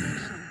your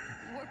vacation.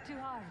 You work too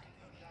hard.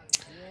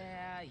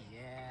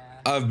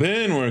 Yeah. I've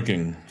been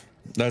working.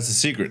 That's the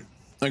secret.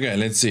 Okay,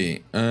 let's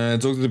see.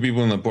 Talk to the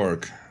people in the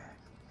park.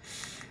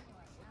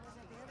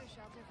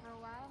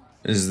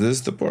 Is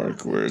this the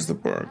park? Where's the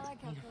park?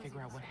 Need to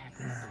figure out what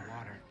happened with the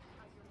water.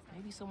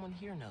 Maybe someone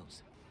here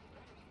knows.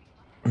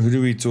 Who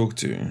do we talk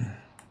to?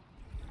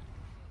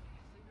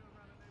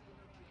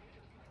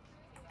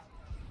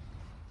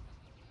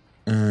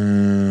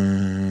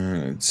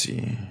 Let's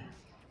see.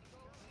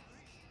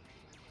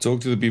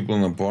 Talk to the people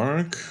in the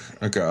park.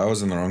 Okay, I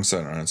was on the wrong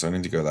side. Alright, so I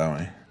need to go that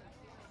way.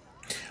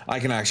 I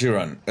can actually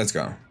run. Let's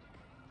go.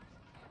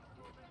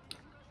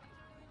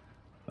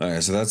 Okay,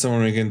 so that's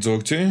someone we can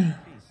talk to.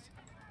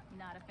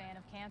 Not a fan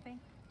of camping?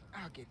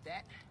 I'll get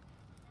that.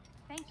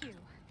 Thank you.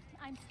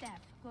 I'm Steph,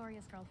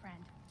 Gloria's girlfriend.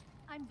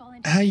 I'm How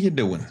volunteering. you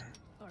doing?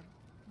 Or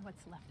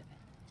what's left of it.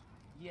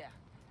 Yeah.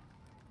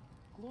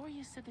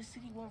 Gloria said the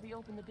city won't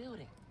reopen the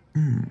building.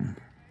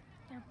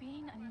 They're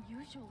being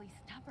unusually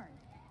stubborn.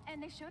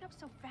 And they showed up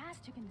so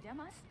fast to condemn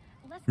us.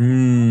 Less than an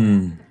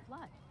hour after the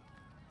flood.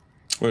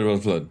 Wait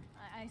about flood.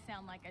 I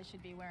sound like I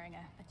should be wearing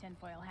a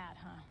tinfoil hat,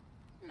 huh?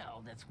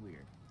 No, that's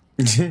weird.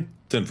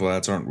 Tinfoil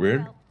hats aren't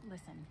weird. Well,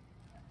 listen.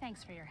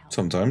 Thanks for your help.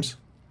 Sometimes.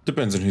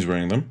 Depends on who's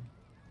wearing them.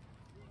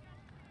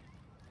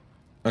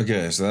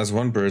 Okay, so that's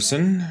one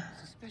person.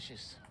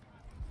 Suspicious.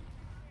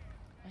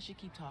 I should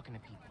keep talking to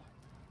people.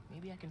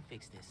 Maybe I can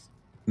fix this.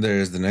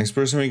 There's the next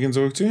person we can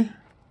talk to.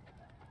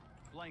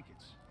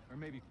 Blankets, or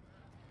maybe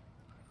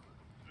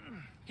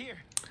Here.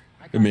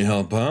 Let me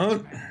help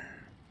out.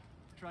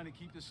 trying to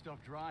keep this stuff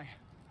dry.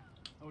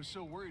 I was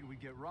so worried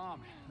we'd get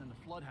robbed, and then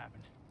the flood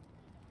happened.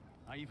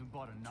 I even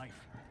bought a knife.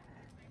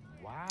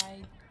 Why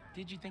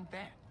did you think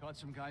that? Caught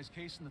some guys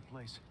casing the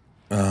place.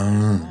 Off,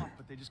 Uh,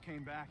 but they just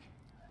came back.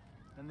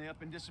 Then they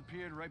up and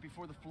disappeared right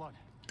before the flood.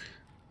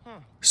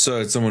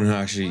 so it's someone who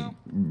actually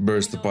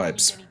burst the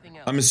pipes.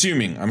 I'm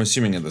assuming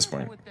at this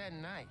point. With that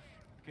knife.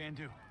 Can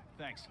do.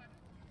 Thanks.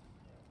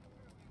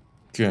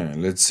 Okay,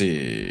 let's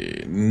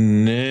see.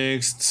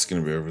 Next, it's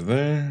gonna be over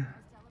there.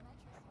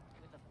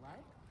 With the flood?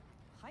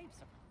 Pipes.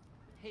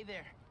 Hey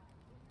there.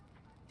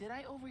 Did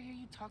I overhear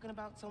you talking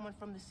about someone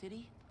from the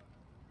city?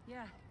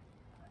 Yeah.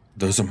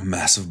 Those are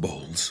massive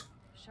bowls.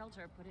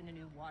 Shelter put in a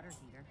new water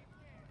heater.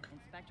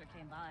 Inspector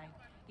came by.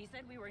 He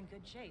said we were in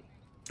good shape.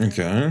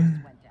 Okay.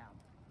 Went down.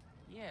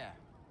 Yeah.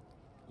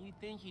 You'd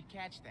think you'd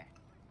catch that.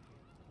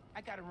 I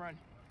gotta run.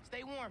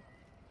 Stay warm.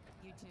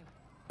 You too.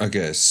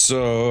 Okay,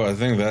 so I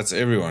think that's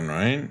everyone,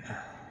 right?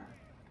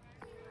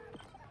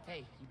 Hey,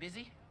 you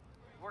busy?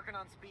 Working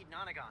on speed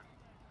Nonagon.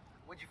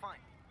 What'd you find?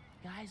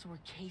 Guys were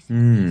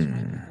casing things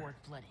right before it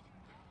flooded.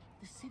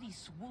 The city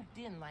swooped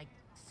in like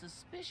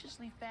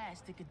suspiciously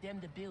fast to condemn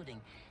the building,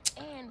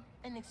 and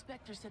an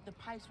inspector said the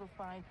pipes were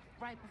fine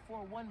right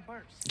before one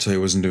burst. So he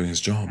wasn't doing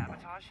his job.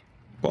 Sabotage?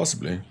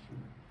 Possibly.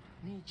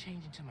 I need to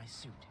change into my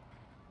suit.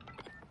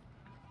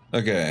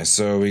 Okay,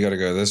 so we gotta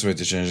go this way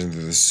to change into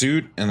the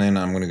suit, and then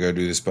I'm gonna go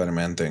do the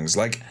Spider-Man things.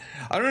 Like,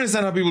 I don't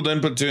understand how people don't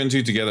put two and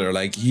two together.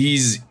 Like,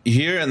 he's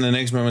here, and the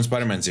next moment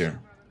Spider-Man's here.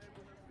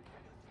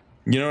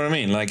 You know what I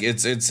mean? Like,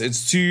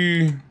 it's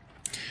too...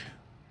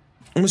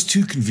 almost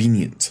too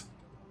convenient.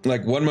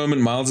 Like, one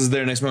moment Miles is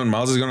there, next moment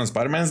Miles is gone and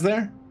Spider-Man's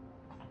there?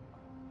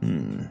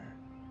 Gloria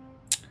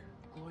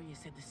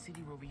said the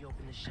city will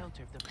reopen the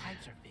shelter if the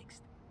pipes are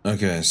fixed.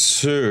 Okay,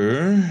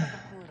 so...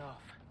 Pull it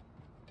off.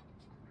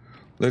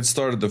 let's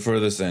start at the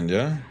furthest end,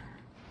 yeah?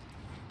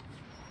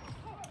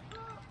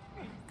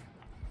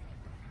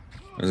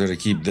 I gotta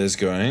keep this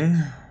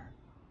going.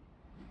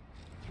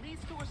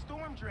 Leads to a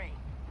storm drain.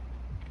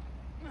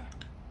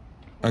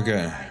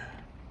 Okay. Ugh,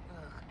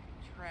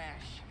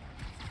 trash.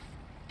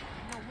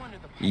 No wonder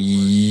the pipes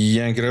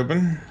Yank it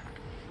open.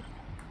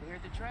 cleared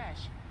the trash.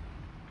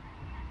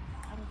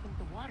 I don't think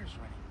the water's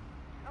running.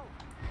 Oh,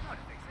 you know how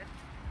to fix it.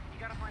 You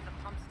gotta find the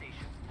pump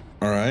station.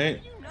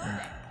 Alright. You know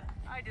that.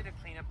 I did a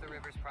clean up the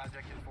rivers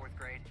project in 4th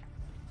grade.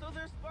 So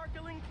they're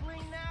sparkling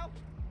clean now?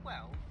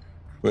 Well,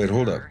 Wait,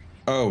 hold up.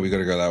 Oh, we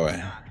gotta go that way.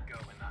 not go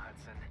in the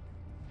Hudson.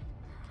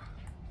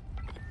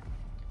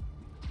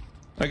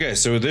 Okay,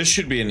 so this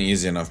should be an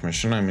easy enough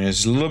mission. I mean,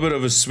 it's a little bit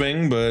of a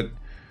swing, but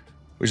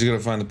we just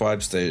gotta find the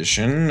pipe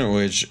station,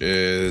 which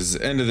is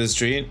end of the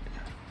street.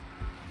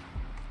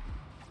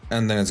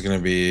 And then it's gonna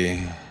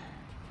be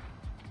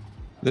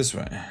this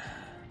way.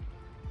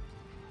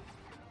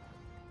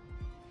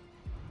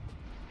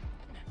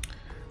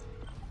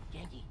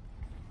 Yankee,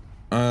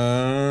 Uh,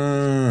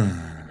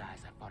 the guys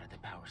I fought at the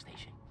power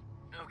station.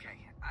 Okay,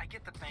 I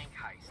get the bank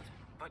heist,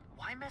 but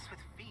why mess with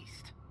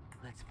Feast?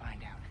 Let's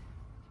find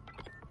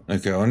out.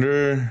 okay, I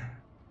wonder.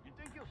 You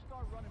think you'll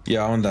start running?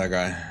 Yeah, I want that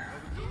guy.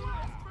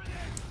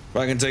 If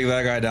I can take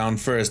that guy down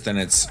first, then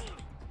it's.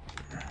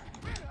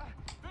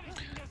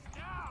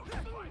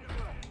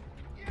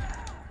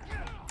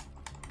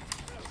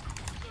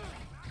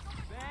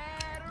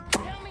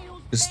 Tell me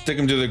who's Just stick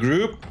him to the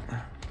group.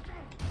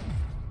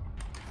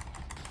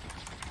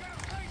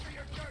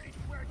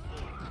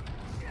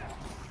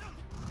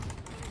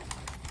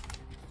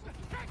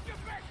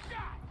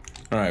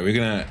 Alright, we're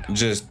gonna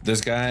just.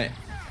 This guy.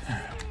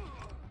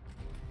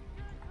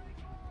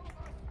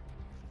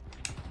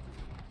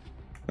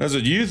 That's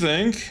what you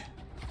think.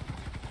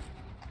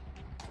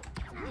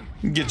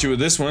 Get you with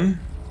this one.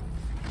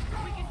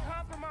 we can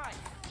compromise.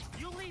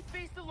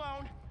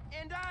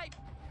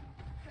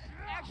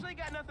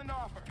 got nothing to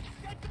offer.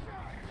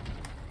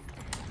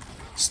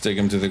 Stick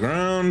him to the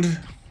ground.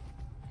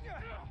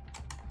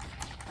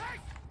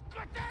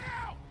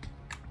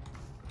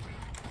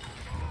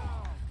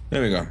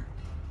 There we go.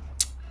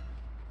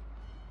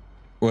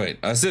 Wait,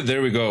 I said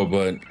there we go,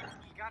 but... You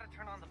gotta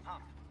turn on the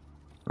pump.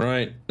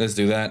 Right, let's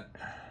do that.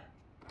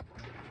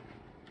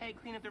 Hey,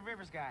 clean up the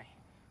rivers guy.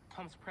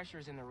 Pump's pressure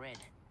is in the red.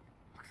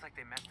 Looks like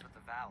they messed with the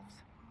valves.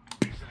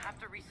 You'll have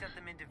to reset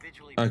them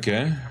individually. Okay.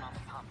 before you turn on the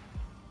pump.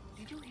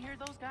 Did you hear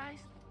those guys?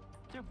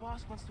 Their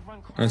boss wants to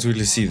run. Let's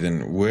really see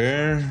then.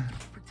 Where?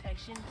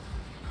 Protection.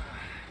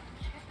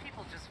 Can't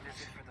people just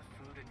visit for the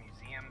food and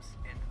museums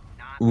and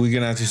not... We're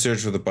gonna have to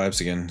search for the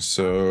pipes again,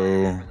 so...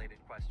 Related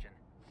question.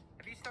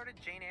 Have you started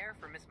Jane Eyre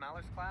for Miss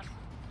Maller's class?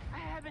 I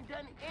haven't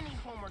done any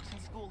homework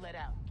since school let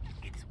out.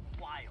 It's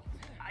wild.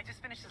 I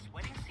just finished this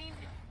wedding scene.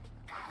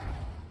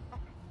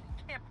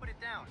 Can't put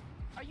it down.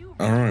 Are you?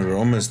 Alright, we're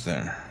almost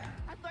there.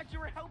 I thought you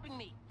were helping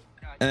me.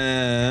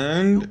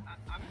 And...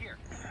 I'm here.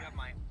 You have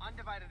my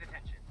undivided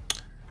attention.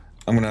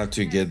 I'm gonna have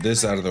to get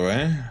this out of the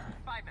way.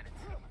 5 minutes.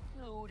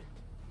 Dude.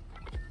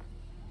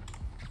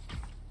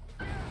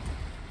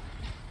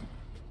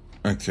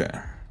 Okay.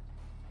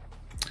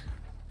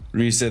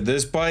 Reset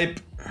this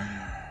pipe.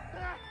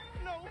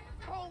 No.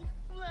 Oh.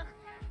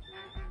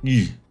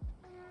 Yee.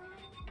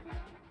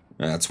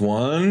 That's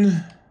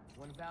one.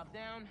 One valve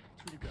down,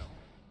 2 to go.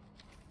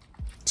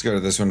 Let's go to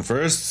this one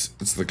first.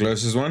 It's the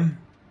closest one.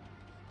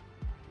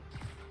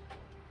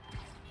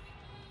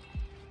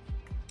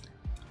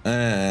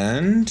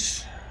 And...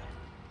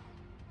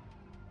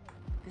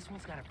 This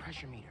one's got a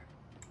pressure meter.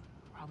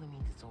 Probably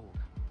means it's old.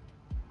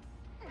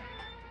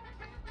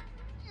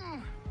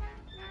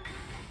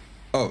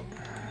 oh,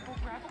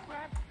 Grab.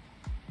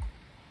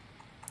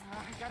 I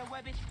gotta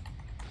web it.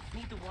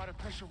 Need the water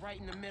pressure right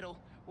in the middle,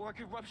 or it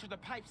could rupture the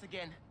pipes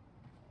again.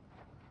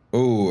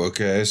 oh,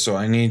 okay. So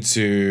I need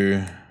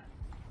to.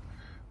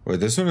 Wait,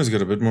 this one has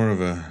got a bit more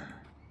of a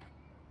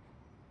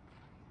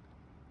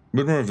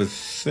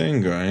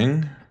thing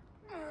going.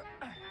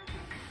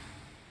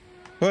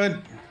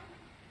 What?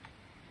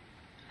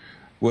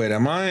 Wait,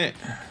 am I?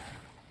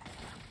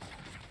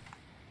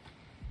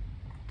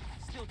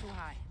 Still too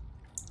high.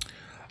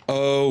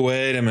 Oh,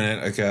 wait a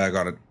minute. Okay, I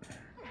got it.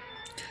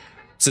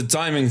 It's a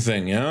timing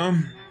thing, yeah?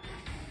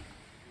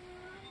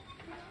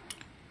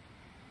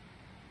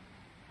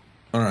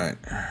 Alright.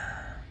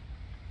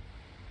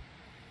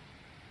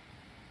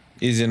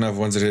 Easy enough.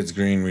 Once it hits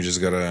green, we just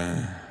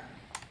gotta...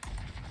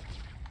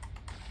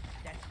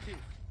 That's 2.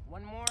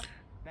 One more,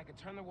 and I can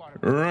turn the water.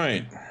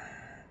 Right.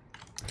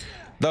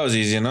 That was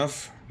easy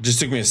enough. Just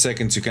took me a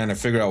second to kind of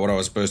figure out what I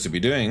was supposed to be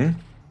doing.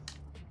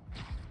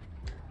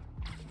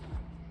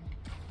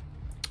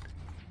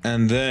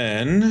 And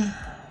then...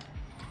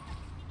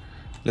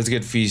 let's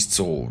get feast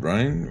solved,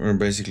 right? We're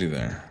basically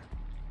there.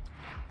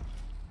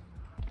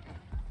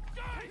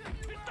 Guys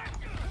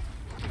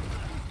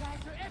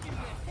are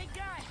everywhere. Hey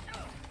guys,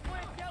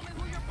 wanna tell me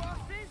who your boss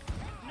is?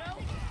 No?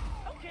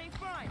 Okay,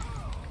 fine.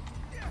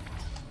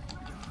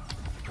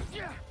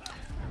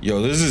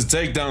 Yo, this is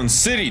Takedown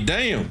City,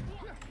 damn!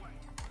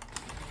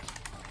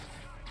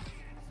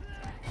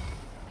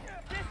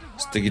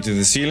 Stick it to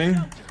the ceiling.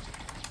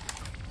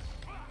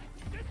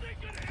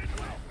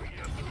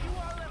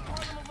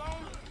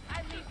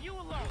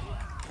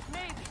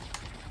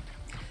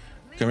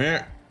 Come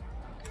here.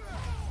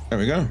 There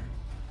we go.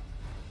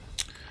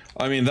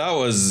 I mean, that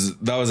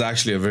was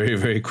actually a very,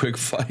 very quick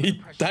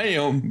fight.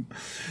 Damn.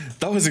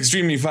 That was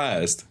extremely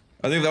fast.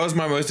 I think that was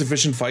my most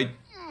efficient fight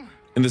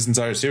in this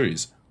entire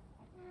series.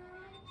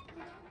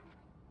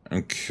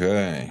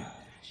 Okay.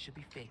 Should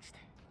be fixed.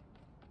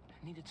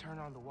 I need to turn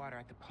on the water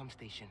at the pump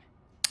station.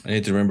 I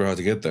need to remember how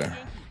to get there. Yankee,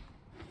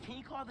 can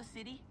you call the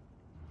city?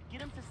 Get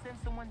them to send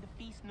someone to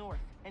Feast North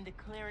and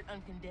declare it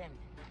uncondemned.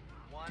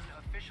 One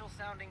official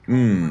sounding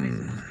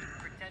compromise,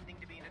 pretending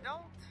to be an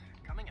adult,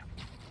 coming up.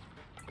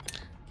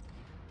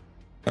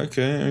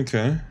 Okay,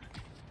 okay.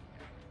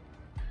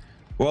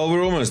 Well,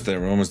 we're almost there.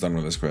 We're almost done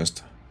with this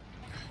quest.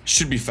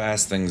 Should be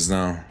fast things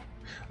now.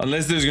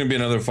 Unless there's gonna be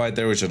another fight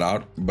there, which I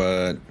doubt,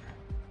 but...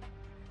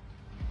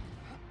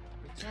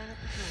 Return of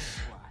the Doom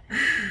Squad.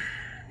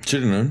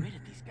 should've known. Rid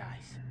of these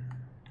guys.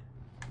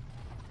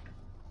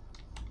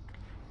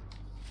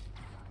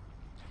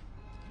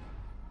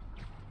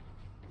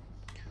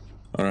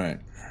 Alright.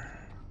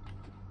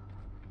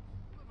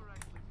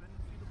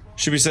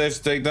 Should be safe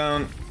to take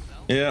down.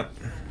 Yeah.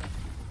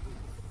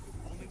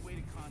 They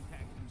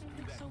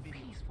look so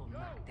peaceful,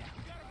 knocked out.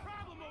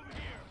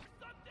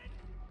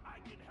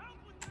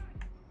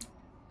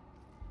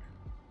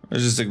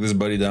 Let's just take this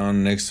buddy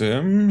down next to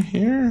him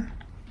here.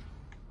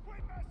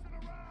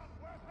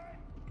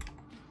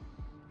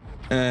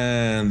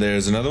 And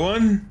there's another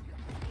one.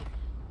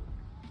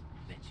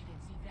 Bet you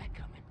didn't see that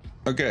coming.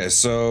 Okay,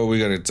 so we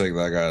gotta take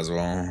that guy as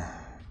well.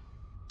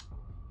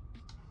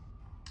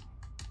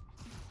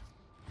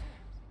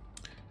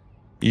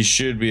 He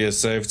should be a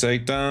safe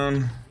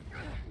takedown.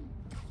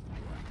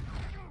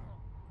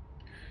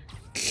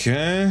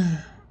 Okay.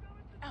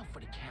 Out for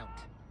the count.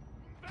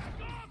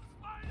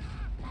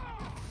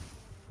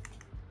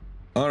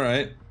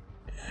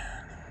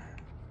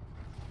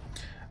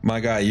 My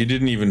guy, you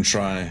didn't even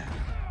try.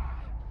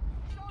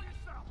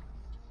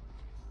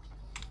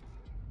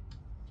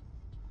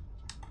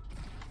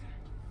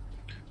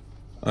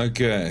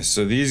 Okay,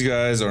 so these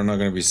guys are not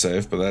going to be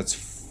safe, but that's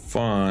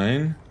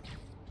fine.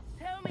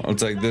 I'll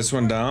take this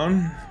one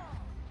down.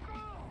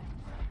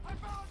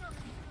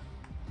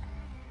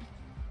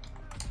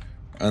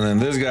 And then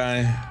this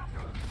guy.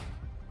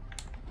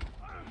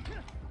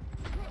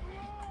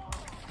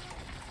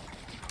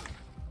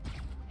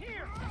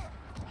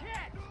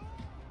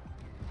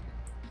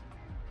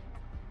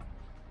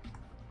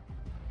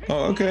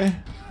 Oh, okay.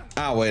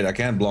 Ah, wait, I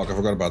can't block. I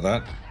forgot about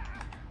that.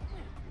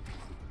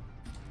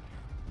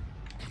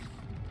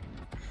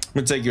 I'm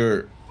gonna take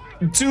your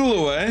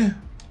tool away.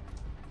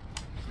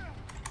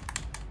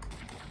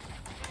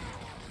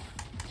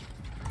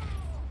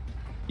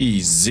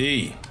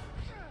 Easy.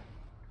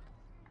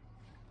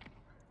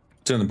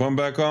 Turn the pump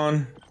back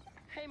on.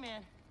 Hey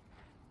man,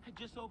 I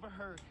just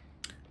overheard.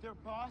 Their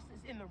boss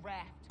is in the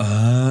raft.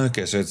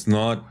 Okay, so it's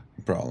not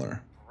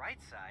Prowler. Right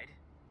side.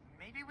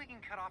 Maybe we can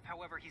cut off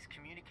however he's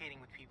communicating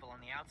with people on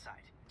the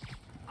outside.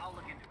 I'll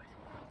look into it.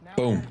 Now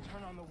Boom. we have to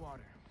turn on the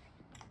water.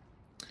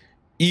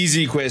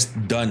 Easy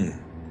quest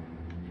done.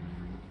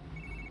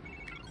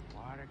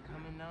 Water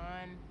coming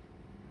on.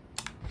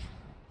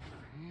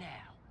 Now.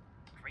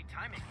 Great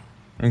timing.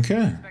 Okay.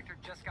 Inspector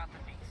just got the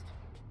beast.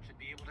 Should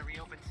be able to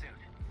reopen soon.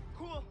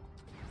 Cool.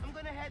 I'm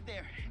gonna head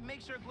there.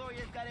 Make sure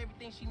Gloria's got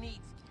everything she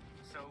needs.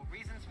 So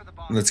reasons for the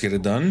boss. Let's get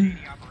it done.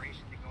 The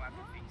operation to go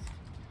after beast.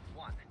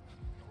 1.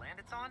 The land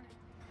it's on,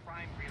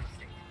 prime real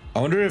estate. I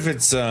wonder if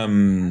it's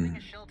Having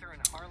a shelter in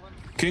Harlem.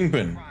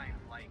 Kingpin. Crime,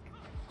 like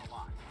a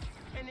lot.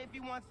 And if he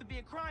wants to be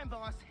a crime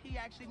boss, he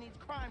actually needs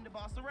crime to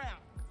boss around.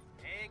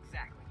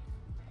 Exactly.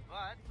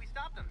 But we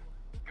stopped him.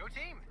 Go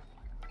team.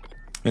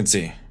 Let's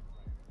see.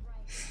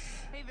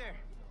 Hey there.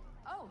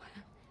 Oh,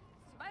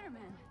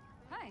 Spider-Man.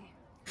 Hi.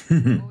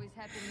 Always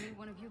happy to meet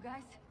one of you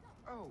guys.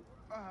 Oh,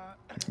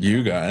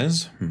 You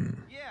guys.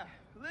 yeah.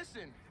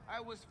 Listen,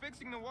 I was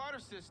fixing the water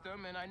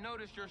system and I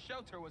noticed your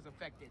shelter was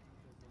affected.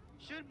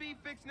 Should be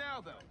fixed now,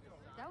 though.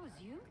 That was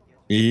you?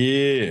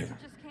 Yeah.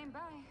 Just came by,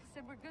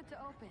 said we're good to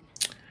open.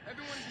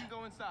 Everyone can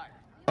go inside.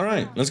 All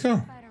right, let's go.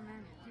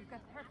 Spider-Man, you've got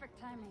perfect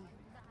timing.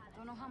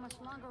 Don't know how much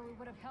longer we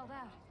would have held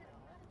out.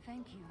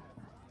 Thank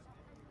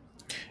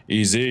you.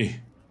 Easy.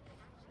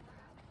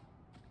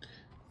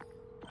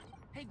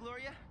 Hey,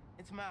 Gloria.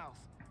 It's Miles.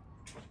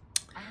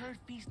 I heard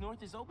Feast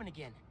North is open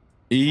again.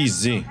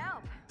 Easy.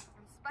 Help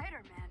from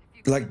Spider-Man.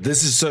 If you Like,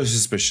 this is so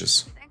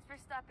suspicious. Thanks for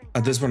stopping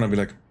At this by. point, I'll be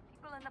like,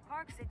 People in the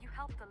park said you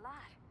helped a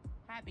lot.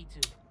 Happy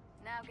to.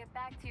 Now get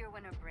back to your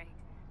winter break.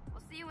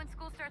 We'll see you when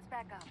school starts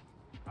back up.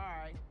 All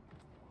right.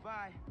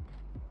 Bye.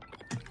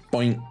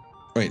 boing.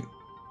 Wait.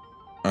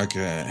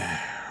 Okay.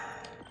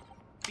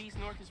 Feast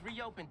North is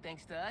reopened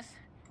thanks to us.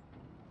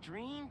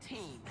 Dream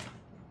team.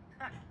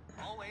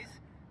 Always.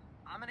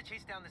 I'm gonna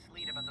chase down this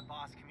lead about the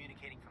boss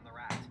communicating from the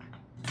raft.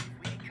 If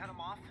we can cut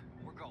him off,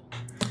 we're gold.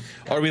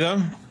 Are we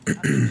though? I'll be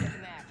checking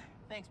that.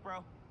 Thanks,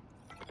 bro.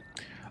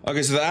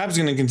 Okay, so the app's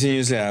gonna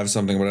continuously have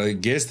something, but I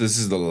guess this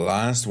is the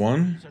last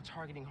one. These are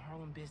targeting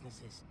Harlem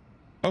businesses.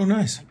 Oh,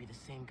 nice. Might be the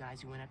same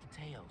guys who went after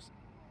Teos.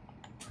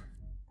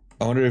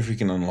 I wonder if we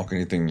can unlock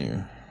anything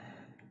new.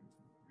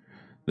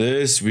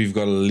 This, we've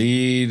got a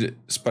lead,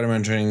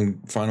 Spider-Man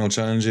training, final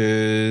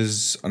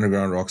challenges,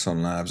 underground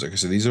Roxxon labs. Okay,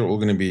 so these are all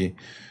going to be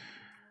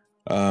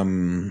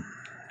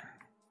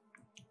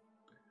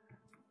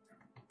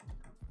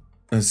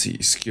let's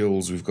see,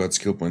 skills. We've got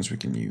skill points we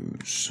can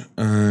use.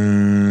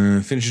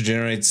 Finisher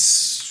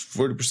generates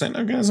 40%.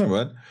 Okay, that's not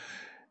bad.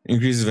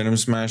 Increases Venom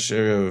Smash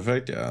area of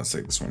effect. Yeah, I'll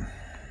take this one.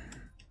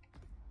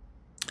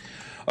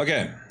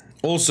 Okay.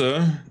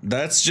 Also,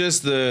 that's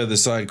just the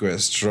side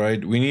quests,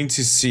 right? We need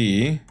to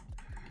see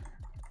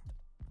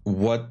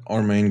what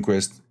our main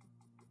quest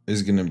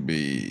is gonna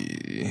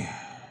be.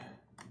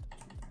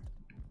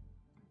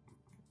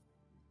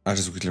 I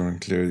just quickly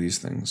want to clear these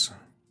things.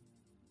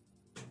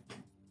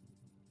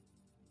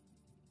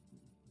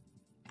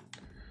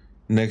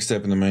 Next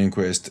step in the main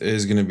quest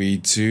is gonna be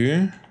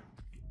to...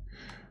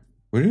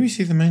 Where do we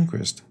see the main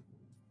quest?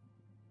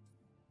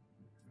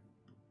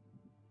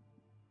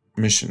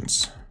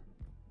 Missions.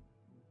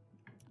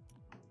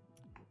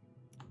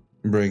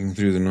 Breaking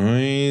through the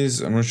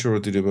noise. I'm not sure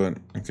what to do about...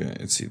 Okay,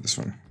 let's see this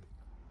one.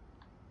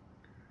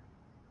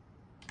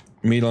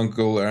 Meet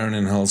Uncle Aaron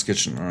in Hell's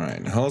Kitchen.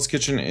 Alright, Hell's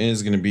Kitchen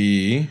is gonna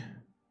be...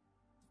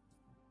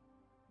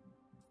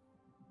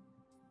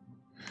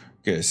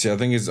 Okay, see, I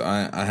think it's...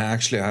 I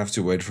actually have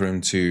to wait for him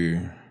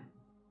to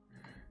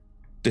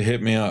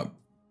hit me up.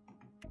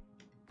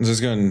 Let's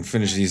just go and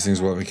finish these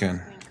things while we can.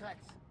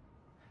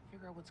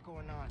 Figure out what's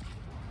going on.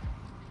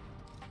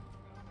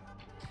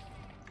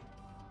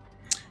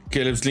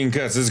 Caleb's Clean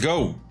Cuts, let's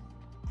go!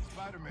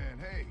 Spider-Man,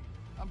 hey,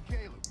 I'm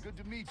Caleb. Good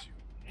to meet you.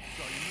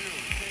 Saw you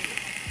really, Caleb.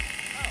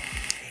 Oh,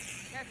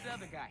 that's the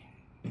other guy.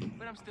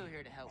 But I'm still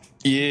here to help.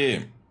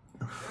 Yeah.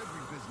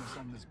 Every business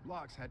on this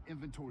block's had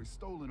inventory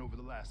stolen over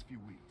the last few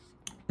weeks.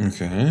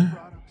 Okay.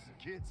 Products,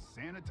 kits,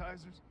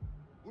 sanitizers.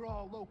 We're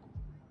all local.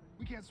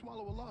 We can't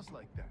swallow a loss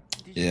like that.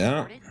 Did you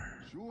Yeah. report it?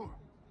 Sure,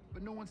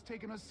 but no one's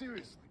taking us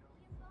seriously.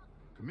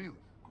 Camila,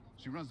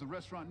 she runs the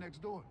restaurant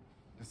next door.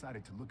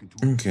 Decided to look into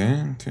it.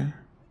 Okay.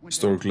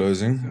 Store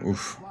closing.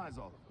 Oof. Supplies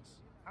all of us.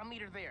 I'll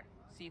meet her there.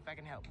 See if I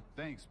can help.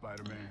 Thanks,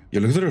 Spider-Man.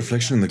 Yeah, look at the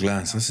reflection in the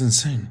glass. That's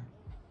insane.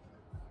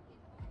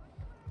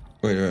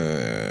 Wait.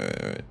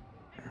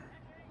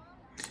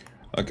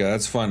 Okay,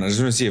 that's fine. I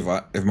just want to see if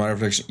my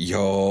reflection.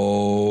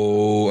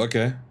 Yo.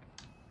 Okay.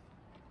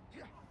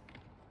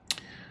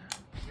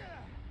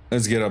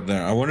 Let's get up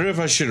there. I wonder if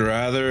I should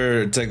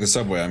rather take the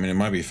subway. I mean, it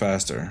might be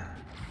faster.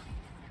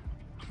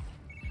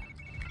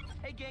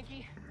 Hey,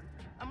 Genki.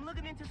 I'm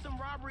looking into some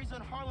robberies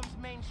on Harlem's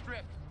main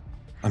strip.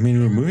 I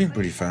mean, we're moving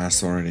pretty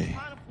fast already.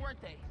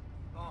 Panafuerte.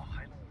 Oh,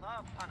 I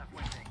love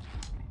Panafuerte.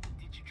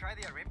 Did you try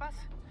the arepas?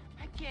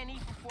 I can't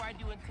eat before I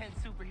do intense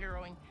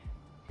superheroing.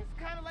 It's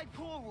kind of like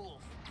pool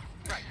rules.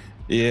 Right.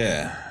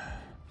 Yeah.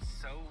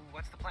 So,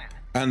 what's the plan?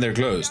 And they're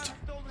Find closed. out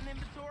stolen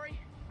inventory.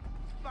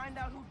 Find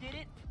out who did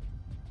it.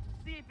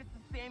 See if it's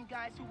the same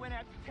guys who went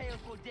after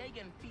Teo's Bodega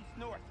in Feast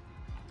North.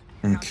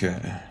 Okay.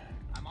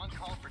 I'm on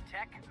call for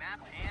tech, map,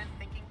 and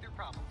thinking through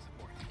problem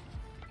support.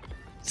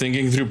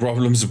 Thinking through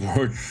problem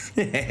support.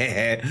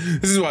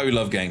 This is why we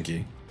love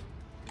Genki.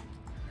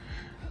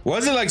 Why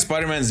is it like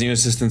Spider-Man's new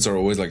assistants are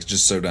always like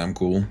just so damn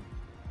cool?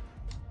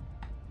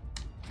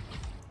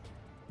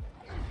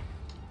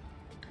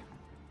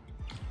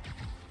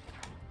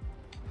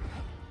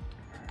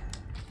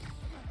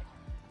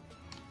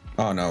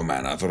 Oh no,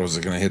 man, I thought I was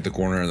gonna hit the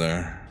corner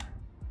there.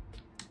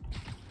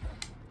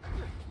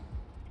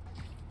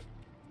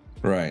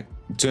 Right.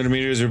 200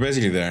 meters are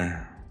basically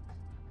there.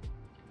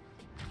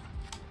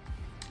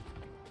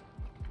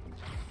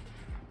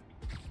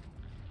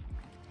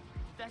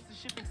 That's the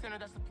shipping center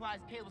that supplies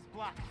Caleb's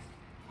blocks.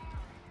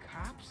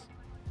 Cops?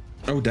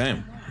 Oh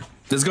damn.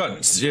 This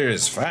got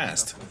serious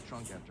fast. In the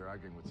trunk after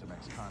arguing with some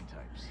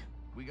ex-con-types.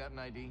 We got an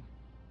ID?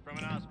 From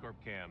an Oscorp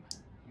cam.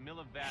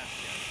 Camila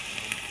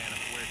Vasquez,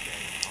 Panafuerte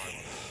in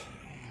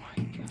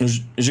Harlem.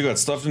 She got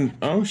stuffed in.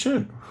 Oh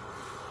shit.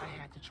 I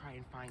had to try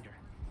and find her.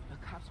 The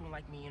cops won't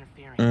like me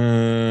interfering.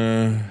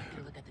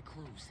 Look at the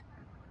clues.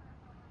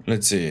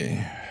 Let's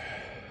see.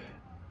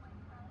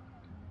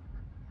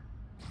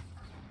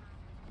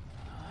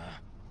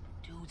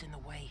 Dude's in the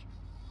way.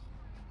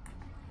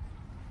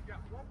 Got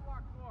 1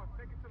 block more.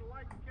 Take it to the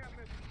light. You can't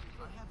miss it.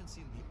 I haven't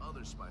seen the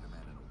other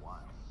Spider-Man in a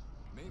while.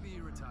 Maybe he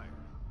retired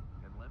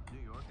and left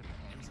New York in the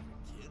hands of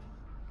a kid?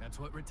 That's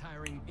what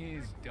retiring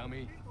is,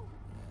 dummy. Yeah,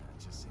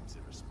 it just seems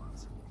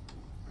irresponsible.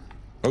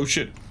 Oh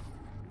shit.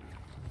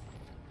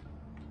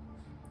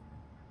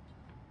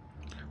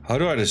 How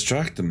do I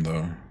distract them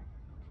though? Need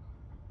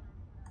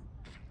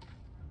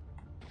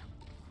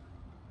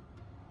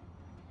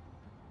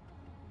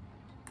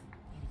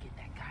to get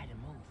that guy to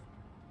move.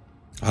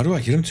 How do I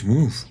get him to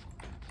move?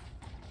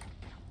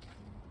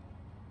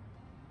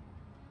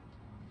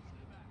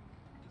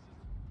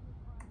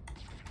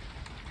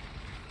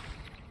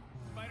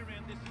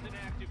 Spider-Man, this is an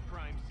active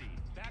crime scene.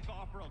 Back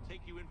off or I'll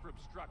take you in for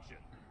obstruction.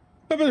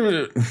 I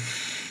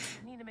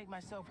need to make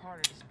myself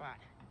harder to spot.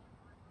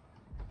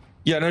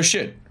 Yeah, no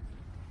shit.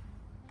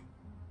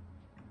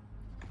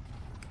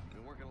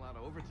 Been working a lot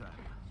of overtime.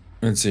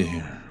 Let's see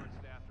here.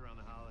 Short-staffed around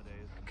the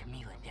holidays.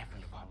 Camila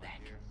definitely fought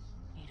back.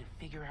 Need to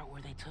figure out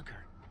where they took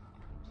her.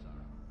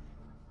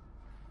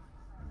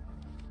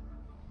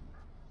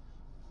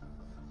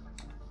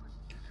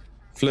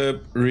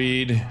 Flip,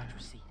 read, Large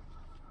receipt.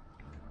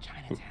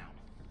 Chinatown.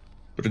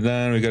 put it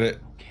down. We got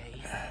it.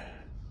 Okay.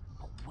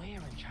 But where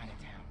in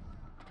Chinatown?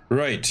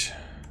 Right.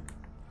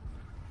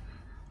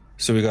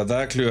 So we got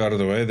that clue out of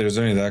the way. There's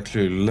only that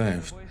clue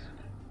left. Boys,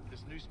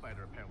 this new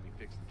spider apparently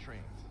fixed the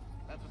trains.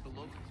 That's what the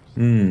locals are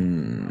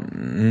saying.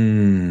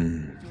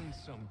 Doing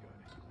some good,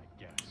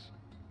 I guess.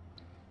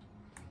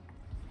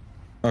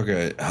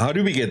 Okay, how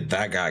do we get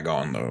that guy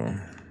gone though?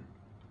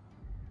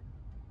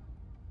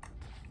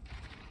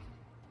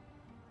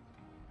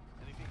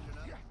 Anything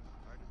turned up?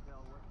 Hard to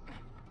tell what.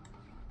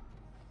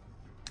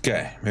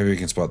 Okay, maybe we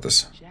can spot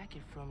this.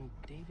 Jacket from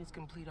David's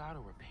Complete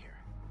Auto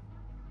Repair.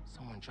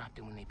 Someone dropped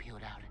it when they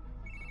peeled out.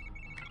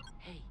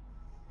 Hey,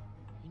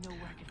 you know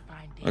where I could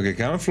find David? Okay,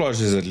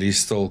 camouflage is at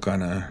least still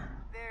kind of.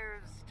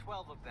 There's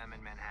 12 of them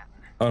in Manhattan.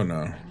 Oh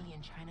no. Any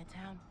in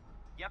Chinatown?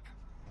 Yep.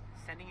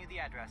 Sending you the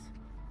address.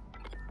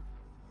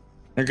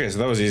 Okay, so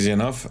that was easy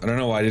enough. I don't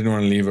know why I didn't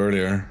want to leave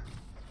earlier.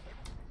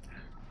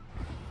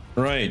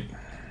 Right.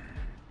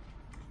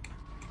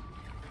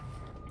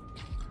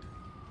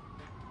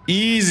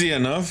 Easy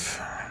enough.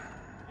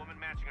 Woman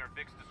matching our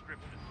Vic's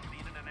description.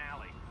 Seen in an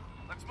alley.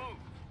 Let's move.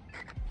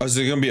 Oh, so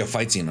it's gonna be a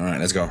fight scene. All right,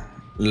 let's go.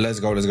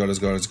 Let's go. Let's go. Let's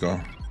go. Let's go.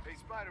 Hey,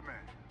 Spider-Man,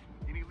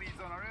 any leads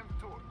on our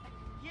inventory?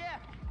 Yeah.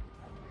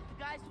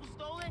 The guys who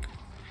stole it,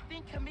 I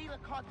think Camila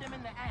caught them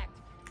in the act.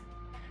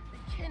 They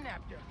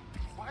kidnapped her.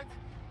 What?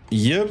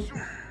 Yep.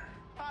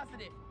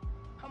 Positive.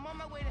 I'm on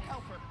my way to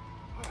help her.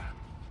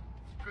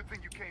 Good thing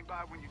you came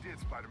by when you did,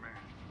 Spider-Man.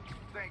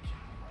 Thank you.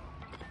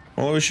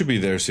 Well, we should be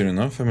there soon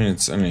enough. I mean,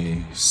 it's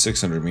only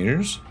 600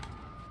 meters.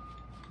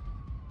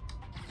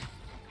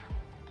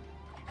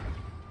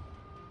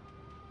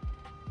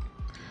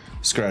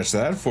 Scratch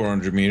that.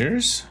 400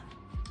 meters.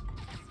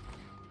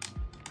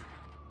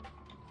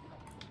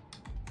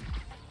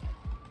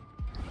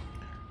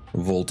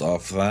 Volt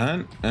off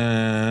that.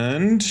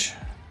 And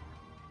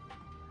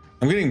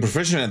I'm getting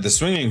proficient at the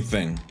swinging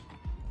thing.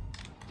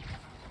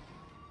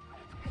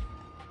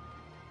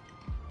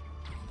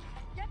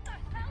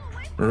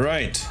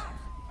 Right.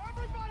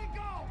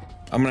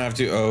 I'm gonna have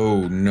to.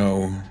 Oh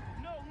no. No,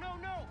 no,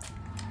 no.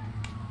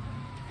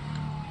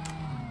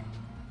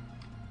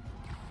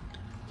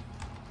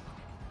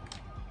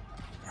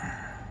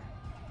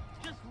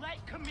 Just let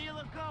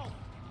Camila go.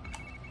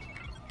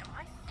 Am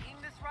I seeing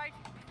this right?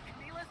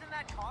 Camila's in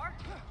that car?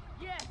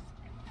 Yes.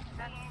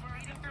 That's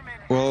speeding through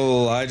Manhattan.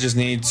 Well, I just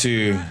need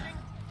to.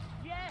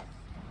 Yes.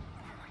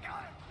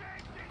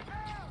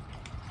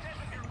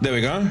 There we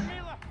go.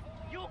 Camila,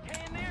 you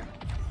okay in there?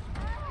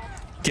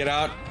 Get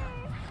out.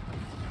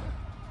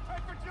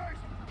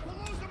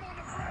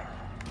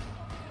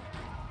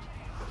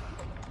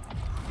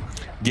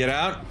 Get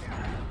out.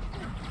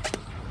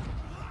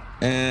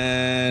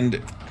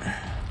 And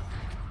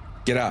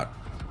get out.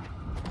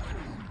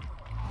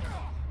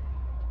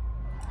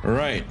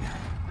 Right.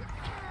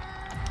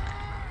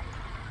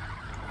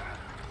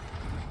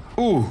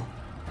 Ooh.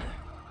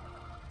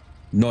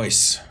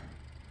 Nice.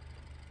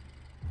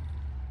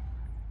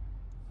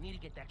 Need to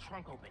get that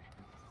trunk open.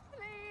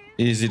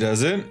 Easy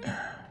does it.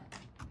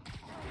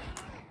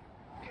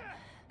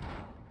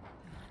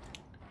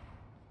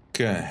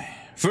 Okay.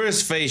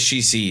 First face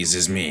she sees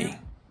is me.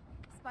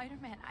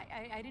 Spider-Man,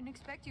 I didn't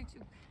expect you to.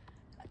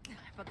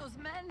 But those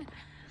men.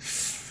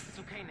 It's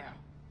okay now.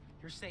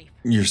 You're safe.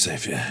 You're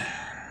safe, yeah.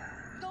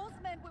 Those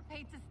men were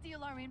paid to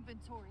steal our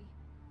inventory.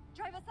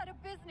 Drive us out of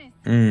business.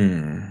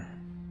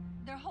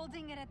 They're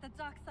holding it at the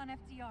docks on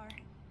FDR.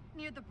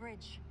 Near the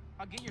bridge.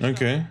 I'll get your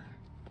Okay. stuff.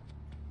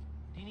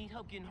 Do you need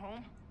help getting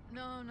home?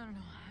 No.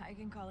 I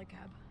can call a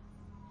cab.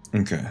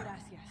 Okay.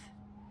 Gracias.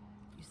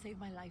 You saved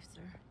my life,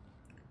 sir.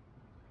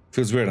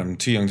 Feels weird. I'm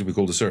too young to be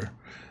called a sir.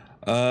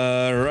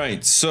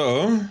 Right.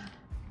 So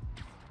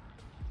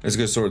let's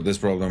go sort this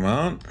problem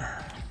out.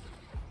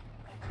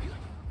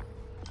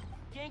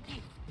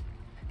 Yankee,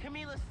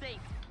 Camila's safe.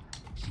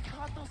 She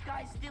caught those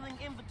guys stealing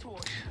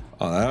inventory.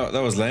 Oh,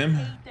 that was lame.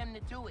 Paid them to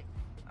do it.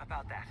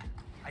 About that,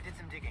 I did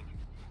some digging.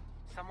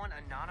 Someone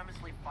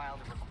anonymously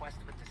filed a request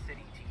with the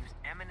city to use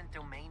eminent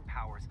domain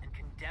powers and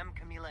condemn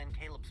Camila and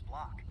Caleb's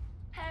block.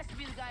 Has to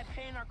be the guy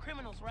paying our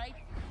criminals, right?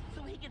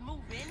 So he can move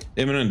in.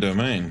 Eminent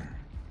domain.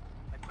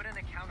 I put in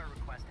a counter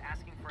request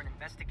asking for an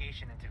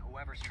investigation into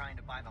whoever's trying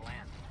to buy the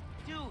land.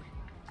 Dude,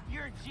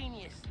 you're a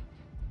genius.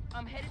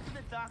 I'm headed to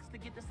the docks to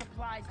get the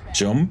supplies back.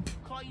 Jump.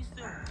 Call you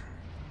soon.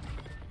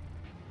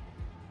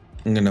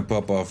 I'm gonna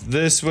pop off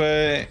this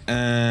way,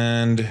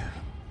 and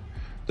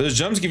those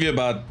jumps give you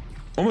about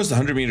almost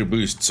 100 meter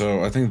boost.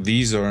 So I think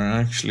these are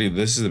actually,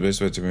 this is the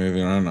best way to move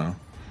around now.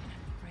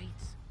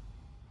 Crates.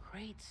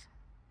 Crates.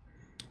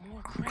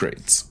 More crates.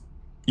 Crates.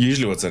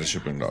 Usually what's at a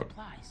shipping dock.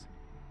 Supplies.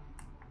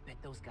 Bet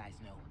those guys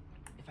know.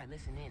 If I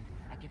listen in,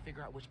 I can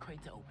figure out which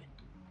crate to open.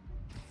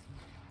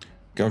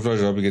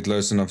 Camouflage up to get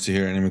close enough to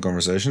hear enemy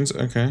conversations.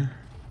 Okay.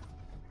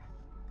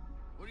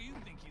 What do you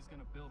think he's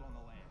gonna build on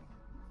the land?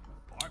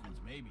 Apartments,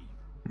 maybe.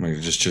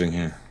 I'm just chilling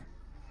here.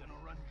 Gonna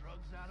run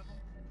drugs out of them?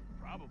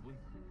 Probably.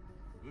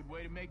 Good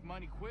way to make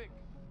money quick.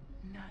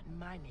 Not in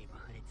my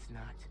neighborhood, it's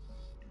not.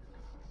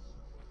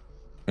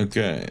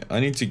 Okay, I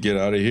need to get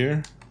out of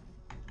here.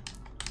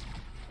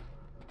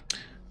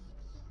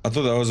 I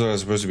thought that was what I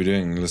was supposed to be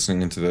doing,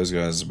 listening into those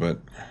guys,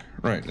 but...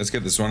 Right, let's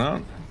get this one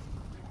out.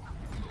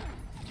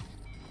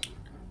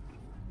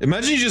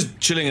 Imagine you just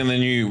chilling and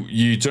then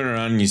you turn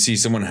around and you see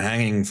someone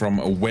hanging from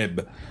a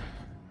web.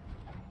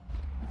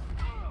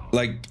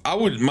 Like,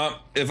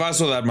 if I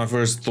saw that, my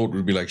first thought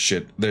would be like,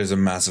 shit, there's a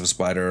massive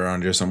spider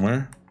around here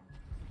somewhere.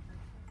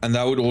 And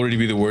that would already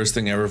be the worst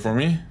thing ever for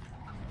me.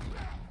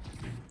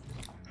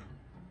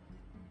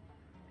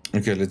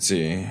 Okay, let's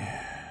see.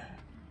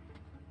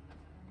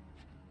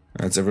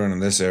 That's everyone in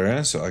this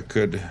area, so I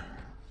could... What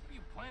are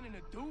you planning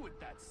to do with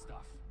that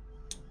stuff?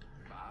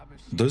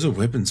 Those are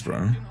weapons,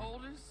 bro.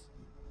 Holders?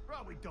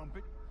 Probably dump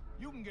it.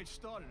 You can get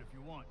started if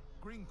you want.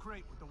 Green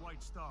crate with the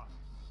white star.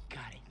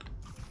 Got it.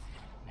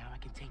 Now I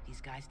can take these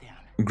guys down.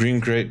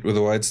 Green crate with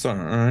a white star.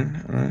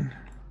 Alright, alright.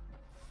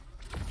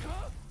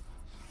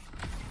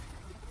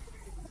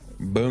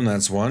 Boom,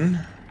 that's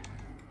one.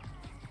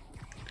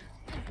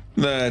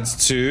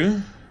 That's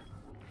two.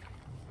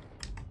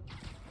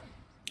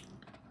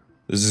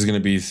 This is gonna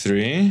be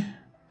three.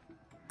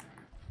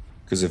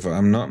 Because if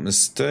I'm not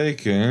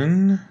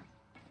mistaken...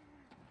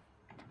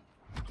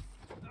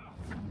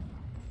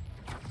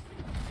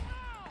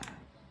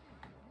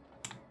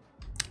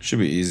 Should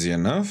be easy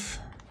enough.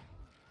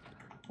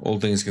 All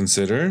things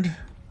considered.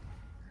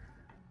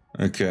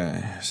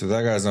 Okay, so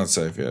that guy's not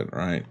safe yet,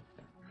 right?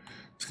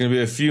 There's gonna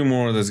be a few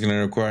more that's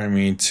gonna require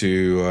me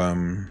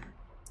to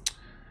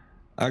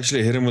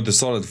actually hit him with a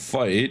solid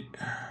fight.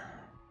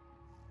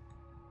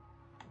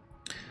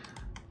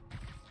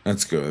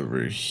 Let's go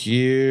over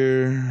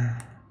here.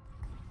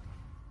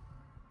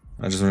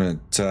 I just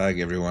want to tag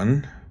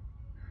everyone.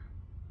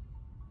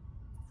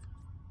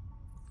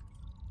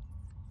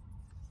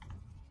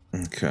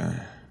 Okay.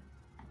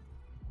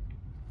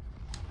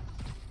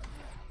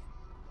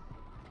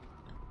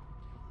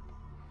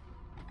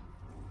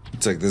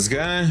 Take this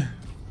guy.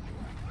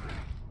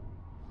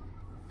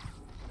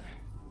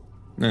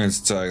 Let's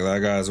take that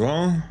guy as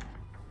well.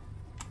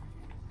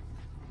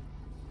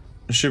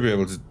 I should be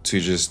able to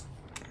just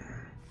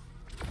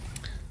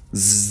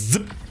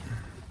zip.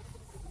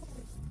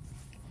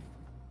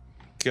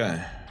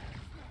 Okay.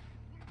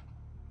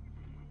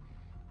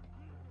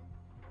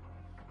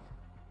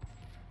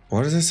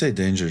 Why does it say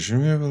danger?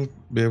 Shouldn't we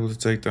be able to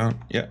take down?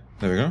 Yeah,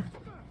 there we go.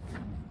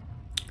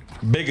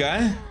 Big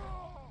guy.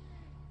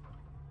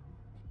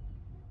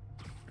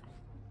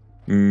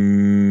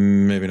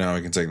 Maybe now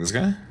we can take this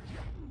guy.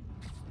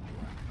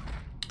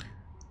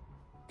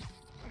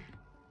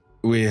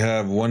 We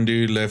have one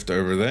dude left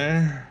over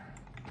there.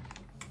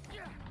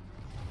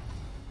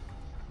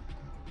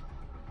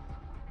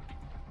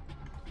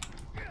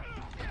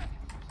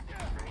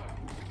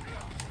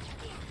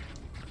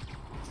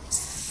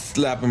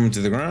 Slap him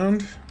to the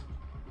ground.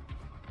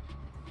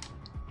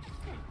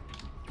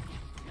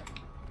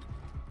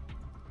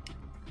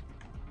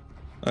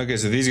 Okay,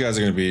 so these guys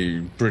are going to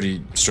be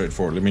pretty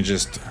straightforward. Let me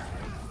just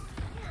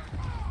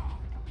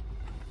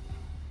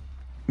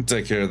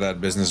take care of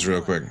that business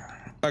real quick.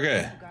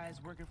 Okay. Guys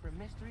working for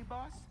mystery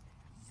boss?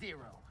 0.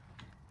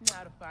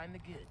 Now to find the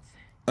goods.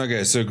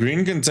 Okay, so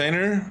green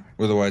container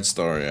with a white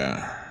star,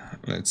 yeah.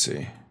 Let's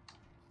see.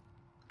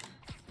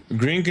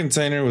 Green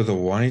container with a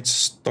white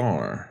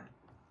star.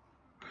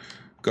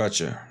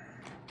 Gotcha.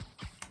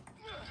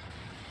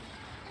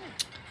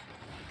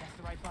 That's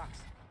the right box.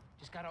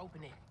 Just gotta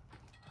open it.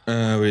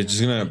 We're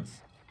just gonna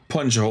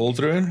punch a hole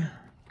through it.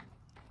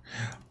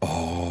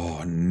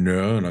 Oh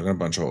no, not gonna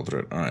punch a hole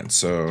through it. Alright,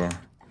 so Got it.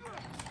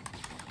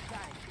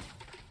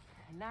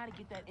 Now to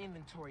get that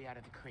inventory out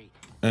of the crate.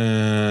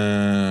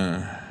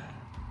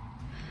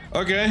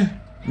 okay.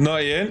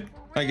 Not yet,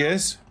 I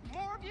guess.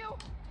 More of you?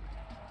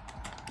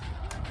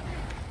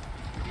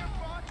 Your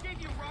boss gave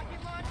you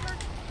rocket launchers?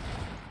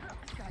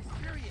 This guy's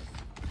serious.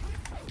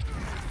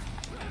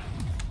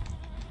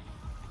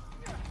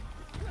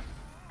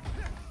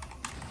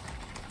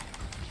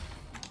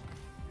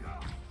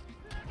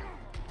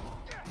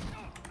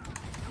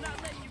 I'm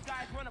not letting you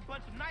guys run a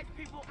bunch of nice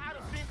people out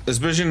of business.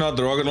 Especially not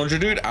the rocket launcher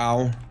dude.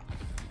 Ow.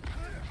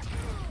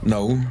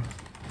 No. Oh, you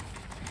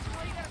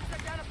gotta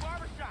shut down a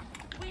barbershop.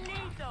 We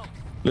need those.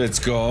 Let's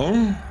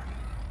go.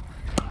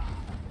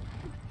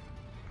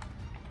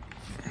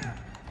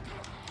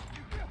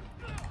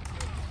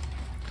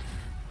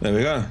 There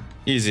we go.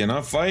 Easy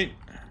enough fight.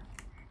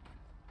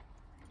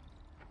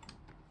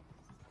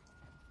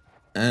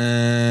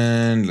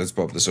 And let's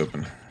pop this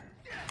open.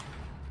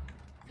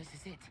 This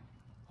is it.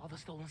 All the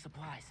stolen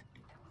supplies.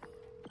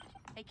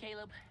 Hey,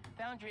 Caleb.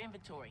 Found your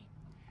inventory.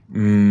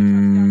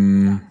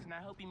 And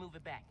I hope you move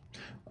it back.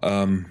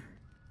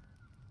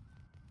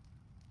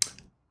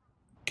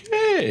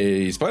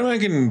 Okay. Spider-Man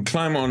can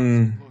climb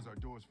on Close our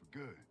doors for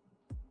good.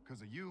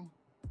 Because of you.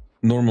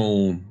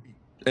 normal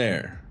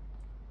air.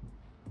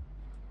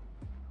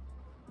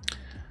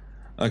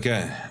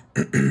 Okay.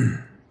 Thank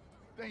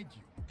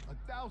you.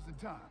 1,000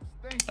 times.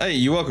 Thank you. Hey,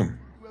 you're welcome.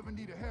 If you ever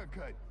need a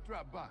haircut,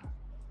 drop by.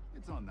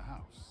 It's on the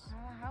house.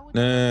 How would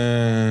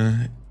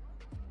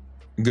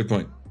Good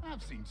point.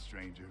 I've seen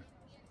stranger.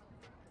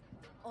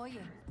 Oye,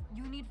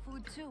 you need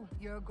food too.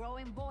 You're a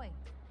growing boy.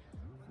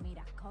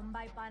 Mira, come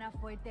by Pana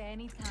Fuerte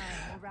anytime.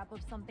 We'll wrap up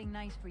something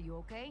nice for you,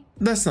 okay?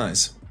 That's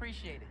nice.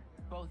 appreciate it,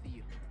 both of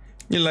you.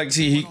 You like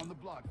see On the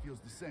block feels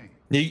the same.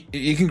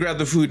 you can grab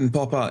the food and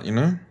pop out, you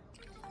know?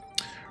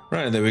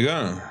 Right, there we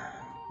go.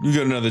 You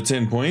got another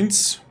 10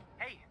 points.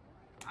 Hey,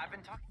 I've been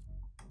talking.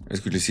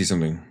 Let's quickly see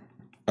something.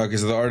 Okay,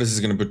 so the artist is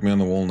gonna put me on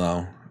the wall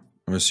now.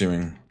 I'm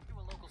assuming. To a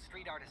local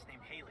street artist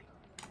named Haley.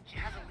 She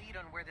has a lead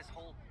on where this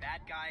whole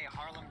bad guy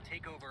Harlem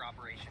takeover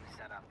operation is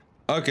set up.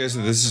 Okay,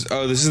 so this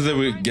is the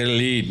we get a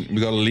lead. We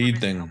got a lead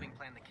thing. Helping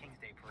plan the King's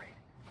Day parade,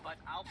 but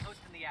I'll post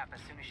in the app as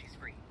soon as she's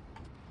free.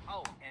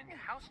 Oh, and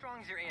how strong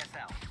is your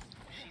ASL?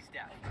 She's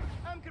deaf.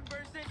 I'm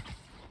conversant.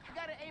 I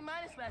got an A-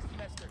 last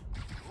semester.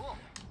 Cool.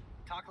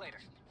 Talk later.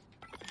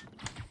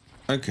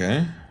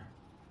 Okay.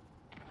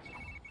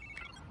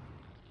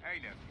 Hey,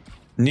 nephew.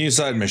 New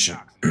side mission.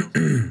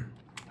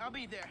 I'll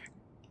be there.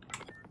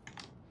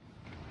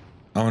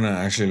 I wanna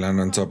actually land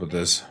on top of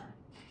this.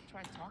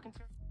 Try talking to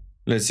her.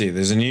 Let's see,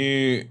 there's a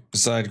new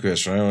side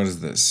quest, right? What is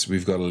this?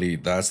 We've got a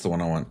lead. That's the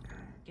one I want.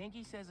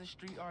 Genki says a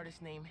street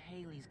artist named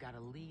Haley's got a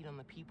lead on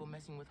the people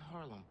messing with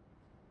Harlem.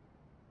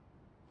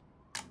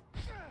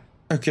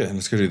 Okay,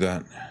 let's go do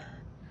that.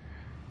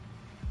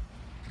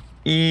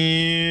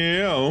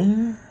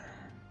 Yo.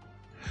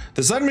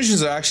 The side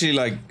missions are actually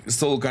like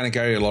still kind of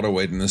carry a lot of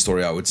weight in the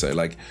story, I would say.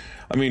 Like,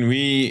 I mean,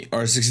 we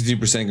are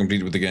 62%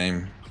 complete with the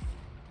game,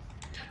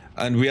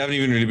 and we haven't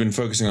even really been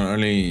focusing on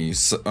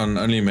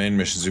only main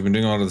missions. We've been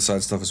doing a lot of the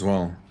side stuff as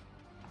well.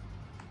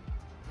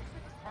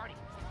 Party.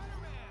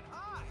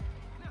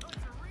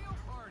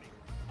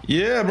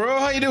 Yeah, bro,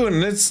 how you doing?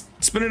 Let's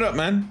spin it up,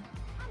 man.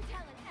 I'm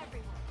telling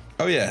everyone.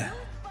 Oh yeah.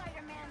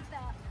 Spider-Man's the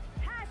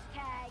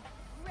hashtag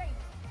greatest.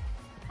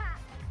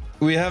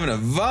 We having a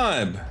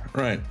vibe.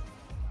 Right.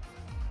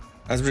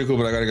 That's pretty cool,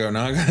 but I gotta go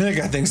now. I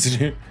got things to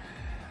do.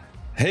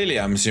 Haley,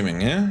 I'm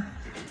assuming, yeah?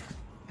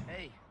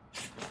 Hey.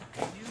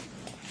 You?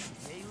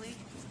 Haley?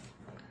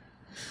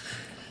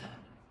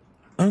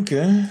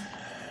 Okay.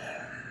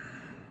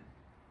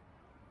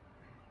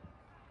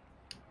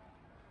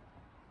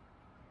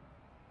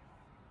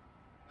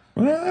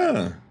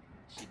 Ah.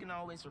 She can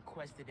always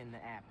request it in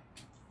the app.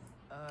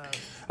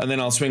 And then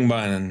I'll swing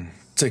by and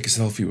take a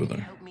selfie with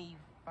her. Help me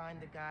find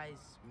the guys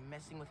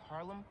messing with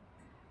Harlem?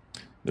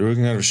 They're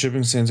working out of a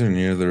shipping center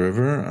near the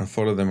river. I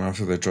followed them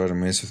after they tried to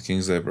mess with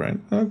Kingsley, right?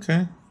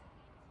 Okay.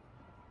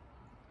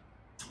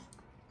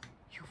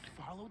 You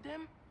followed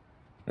them?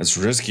 That's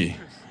risky.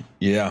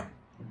 Yeah.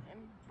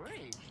 And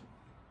brave.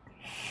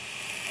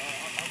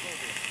 I'll go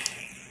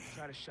there.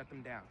 Try to shut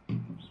them down.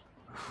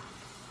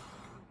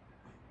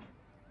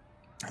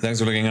 Thanks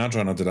for looking out.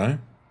 Try not to die.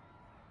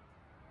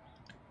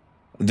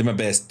 I'll do my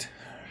best.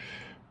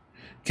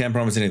 Can't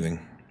promise anything.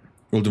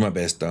 We'll do my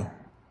best though.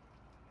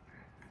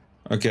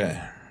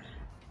 Okay.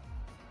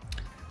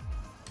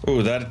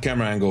 Oh, that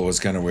camera angle was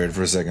kind of weird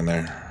for a second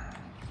there.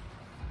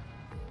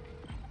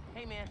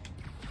 Hey man,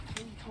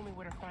 Haley told me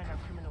where to find our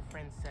criminal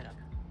friend's setup.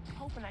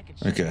 Hoping I could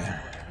check Okay. out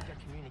wherever they're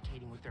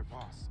communicating with their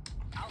boss.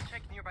 I'll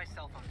check nearby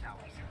cell phone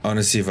towers. I want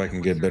to see if I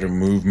can get better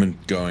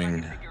movement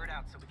going. Figure it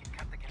out so we can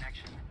cut the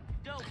connection.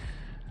 Dope.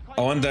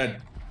 I want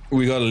that.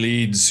 We got a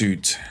lead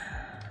suit.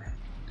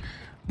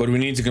 But we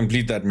need to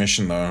complete that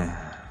mission though.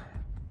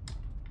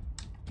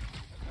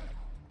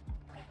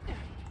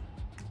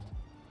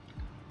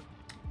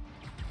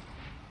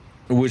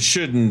 Which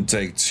shouldn't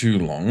take too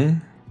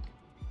long.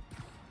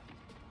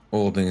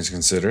 All things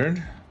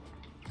considered.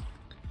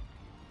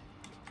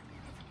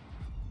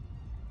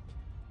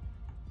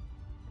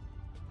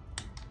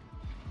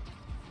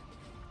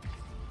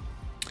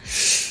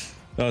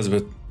 That was a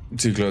bit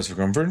too close for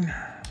comfort.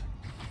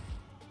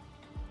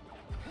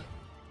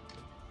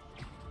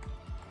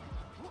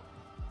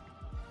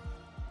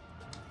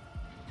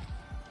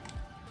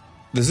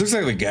 This looks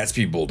like the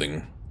Gatsby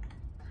building.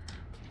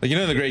 Like, you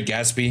know, the Great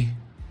Gatsby?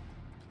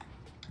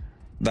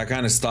 That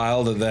kind of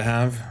style that they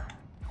have.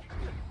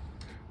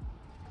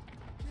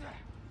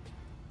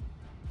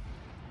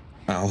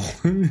 Ow.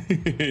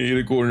 In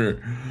a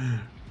corner.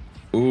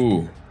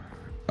 Ooh.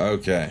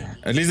 Okay.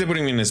 At least they're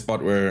putting me in a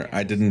spot where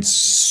I didn't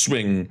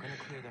swing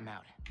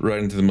right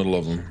into the middle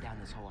of them.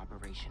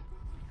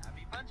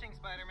 Happy punching,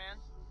 Spider-Man.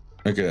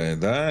 Okay,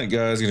 that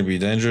guy's gonna be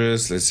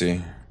dangerous. Let's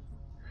see.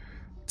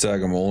 Tag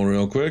them all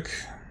real quick.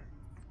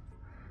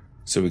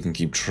 So we can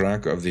keep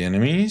track of the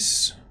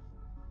enemies.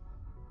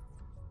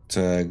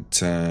 Tag,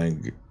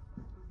 tag,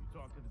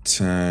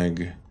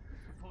 tag,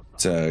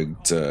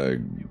 tag,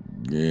 tag,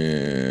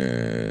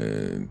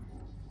 yeah,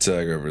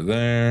 tag over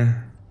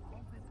there.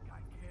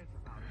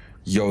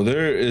 Yo,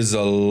 there is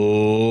a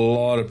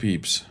lot of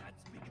peeps.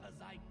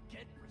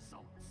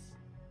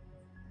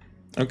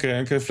 Okay,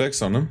 okay,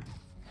 flex on them.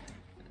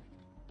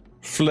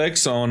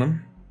 Flex on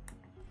them.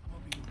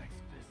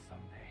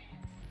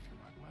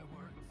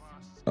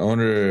 I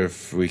wonder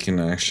if we can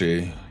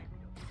actually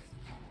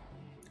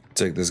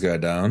take this guy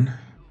down.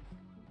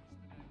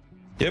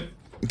 Yep,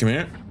 come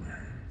here.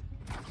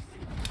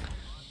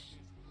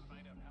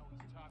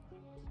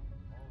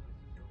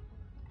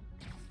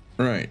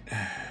 Right.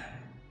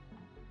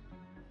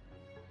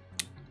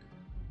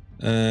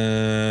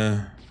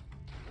 I'm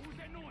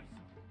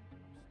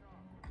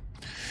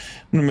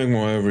gonna make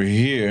my way over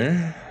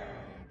here.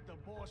 The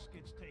boss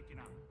gets taken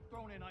out,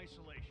 thrown in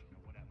isolation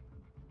or whatever.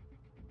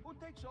 Who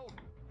takes over?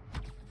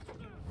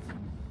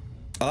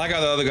 I like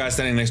how the other guy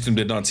standing next to him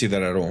did not see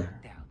that at all.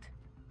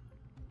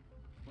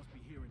 Must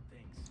be hearing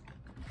things.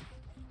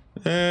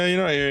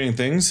 You're not hearing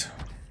things.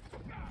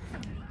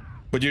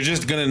 But you're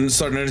just gonna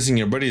start noticing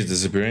your buddies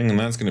disappearing, and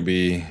that's gonna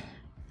be...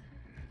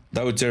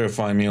 That would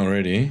terrify me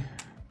already.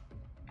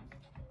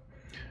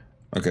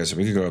 Okay, so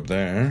we could go up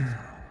there.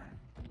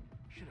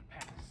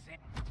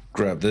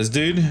 Grab this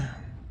dude.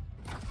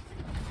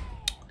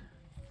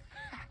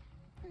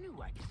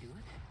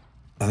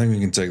 I think we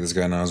can take this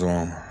guy now as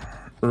well.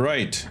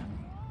 Right.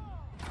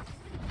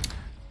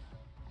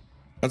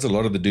 That's a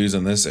lot of the dudes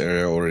in this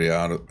area already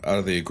out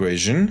of the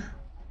equation.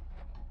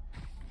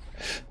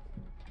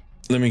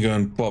 Let me go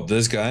and pop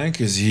this guy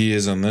because he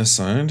is on this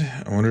side.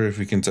 I wonder if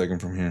we can take him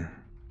from here.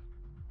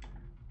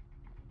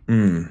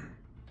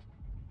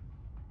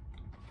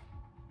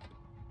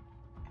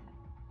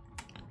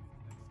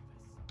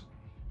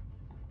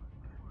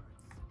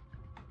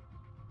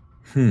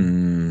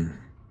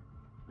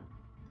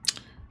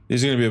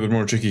 These are gonna be a bit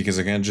more tricky because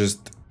I can't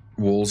just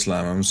wall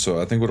slam him. So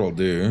I think what I'll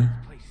do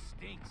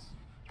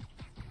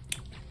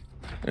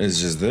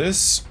is just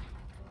this,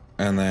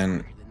 and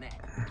then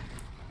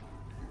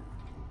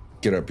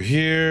get up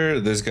here.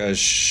 This guy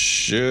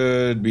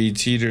should be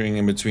teetering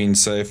in between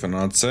safe and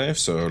not safe,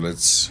 so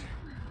let's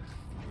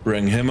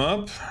bring him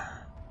up.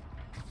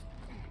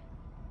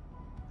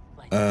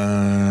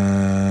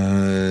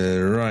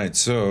 Right,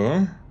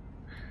 so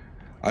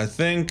I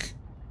think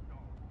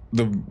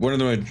one of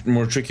the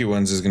more tricky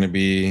ones is going to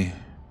be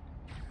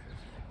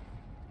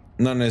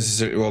Not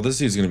necessarily. Well, this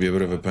dude's gonna be a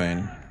bit of a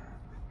pain.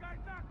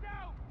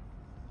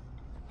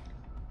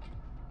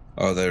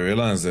 Oh, they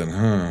realized it,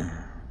 huh?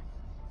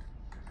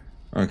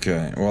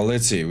 Okay, well,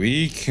 let's see.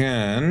 We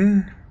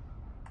can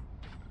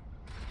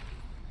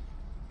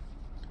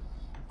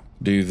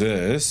do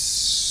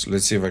this.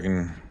 Let's see if I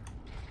can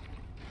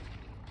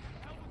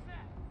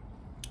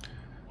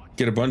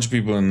get a bunch of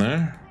people in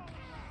there.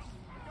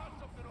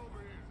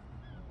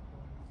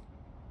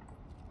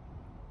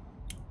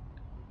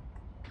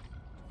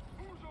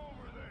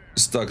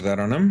 Stuck that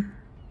on him.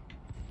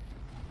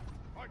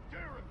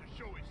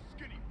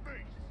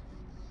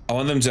 I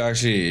want them to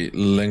actually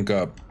link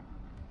up.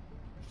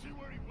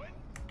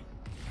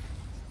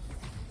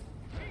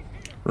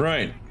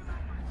 Right.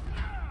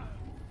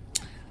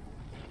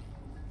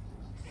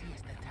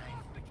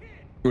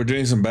 We're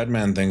doing some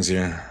Batman things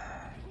here.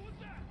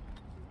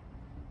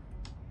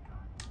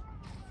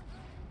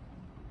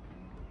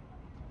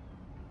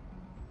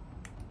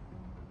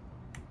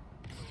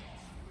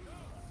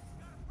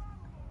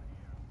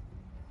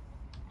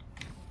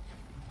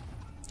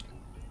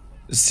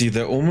 See,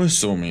 they almost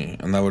saw me,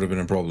 and that would have been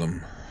a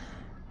problem.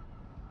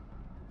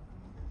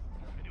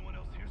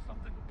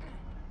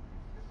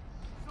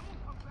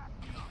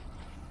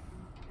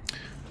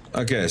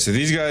 Okay, so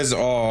these guys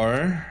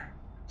are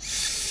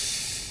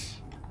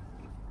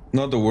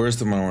not the worst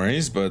of my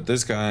worries, but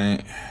this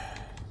guy...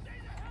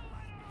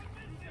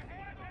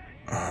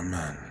 Oh,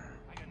 man.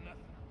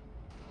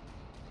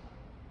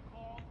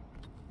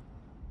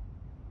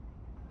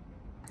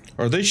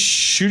 Are they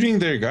shooting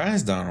their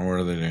guys down, or what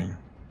are they doing?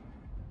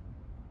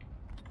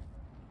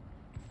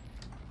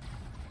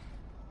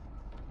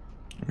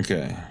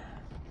 Okay.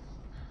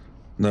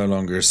 No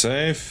longer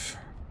safe.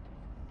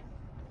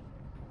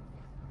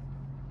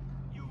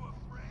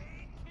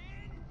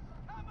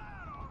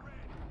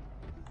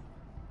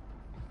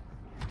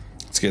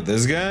 Let's get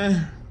this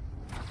guy.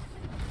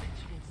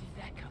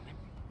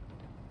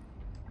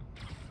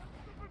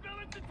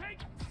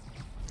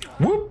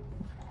 Whoop.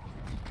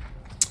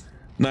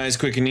 Nice,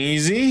 quick and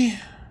easy.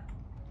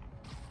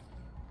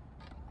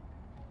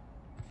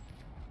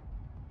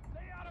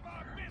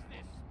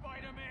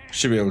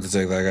 Should be able to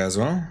take that guy as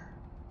well.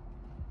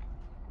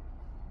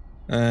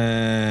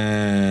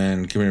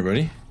 And come here,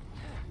 buddy.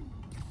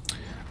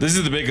 This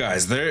is the big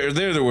guys. They're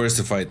the worst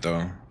to fight,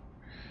 though.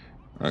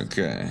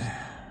 Okay.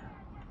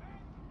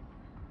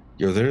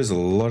 Yo, there's a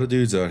lot of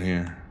dudes out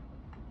here.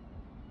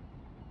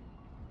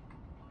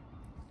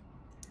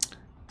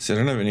 See, I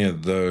don't have any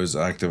of those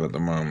active at the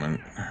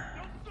moment.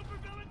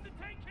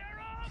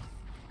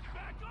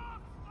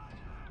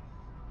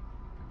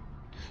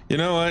 You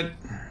know what?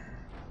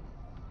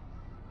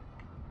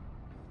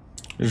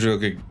 Just real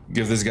quick,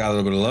 give this guy a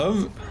little bit of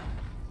love.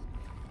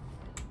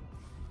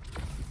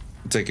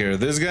 Take care of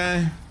this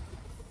guy.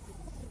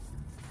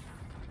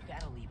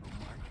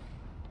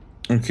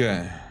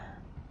 Okay.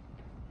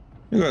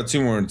 We got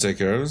two more to take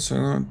care of, so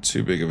not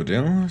too big of a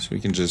deal. So we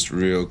can just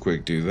real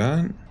quick do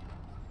that.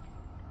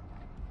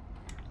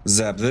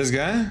 Zap this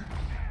guy.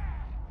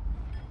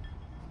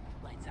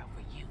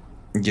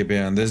 Get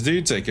behind this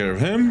dude, take care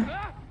of him.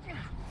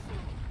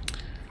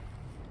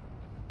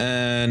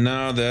 And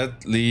now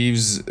that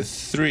leaves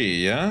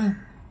 3, yeah?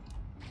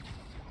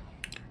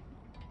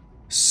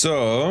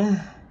 So...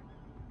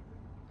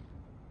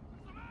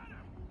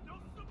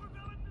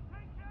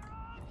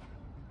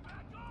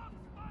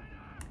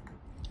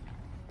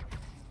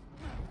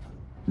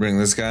 bring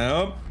this guy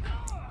up.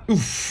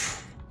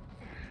 Oof.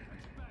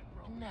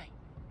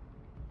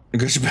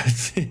 Got your back.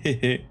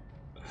 It's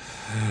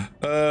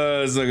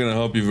not gonna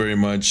help you very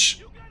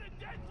much.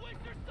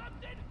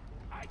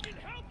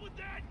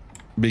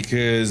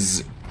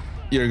 Because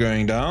you're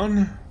going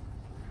down.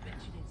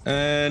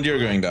 And you're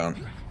going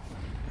down.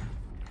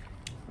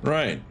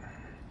 Right.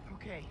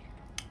 Okay.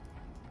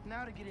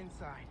 Now to get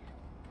inside.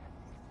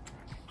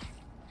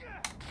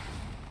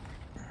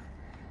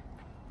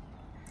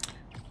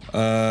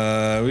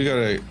 We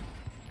gotta...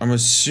 I'm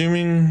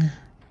assuming...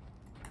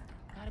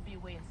 Gotta be a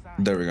way inside.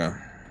 There we go.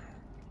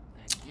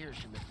 That gear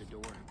should lift the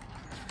door.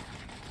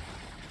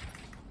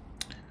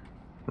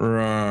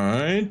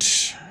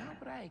 Right. Not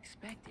what I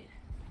expected.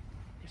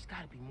 There's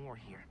gotta be more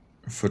here.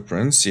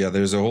 Footprints. Yeah,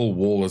 there's a whole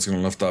wall that's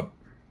gonna lift up.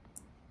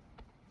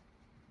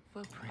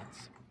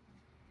 Footprints.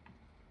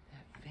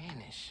 That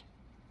vanish.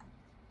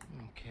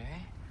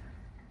 Okay.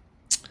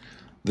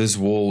 This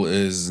wall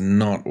is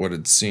not what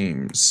it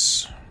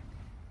seems.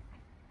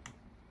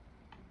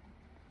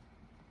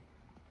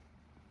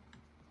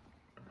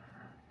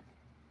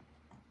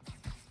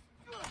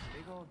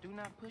 Big old do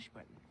not push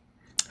button.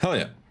 Hell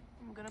yeah.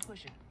 I'm gonna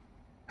push it.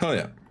 Hell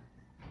yeah.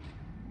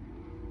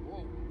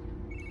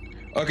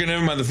 Okay,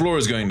 never mind. The floor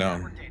is going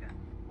down. Data.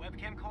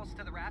 Webcam calls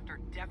to the raft are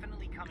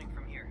definitely coming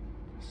from here.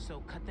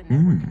 So cut the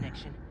network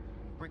connection,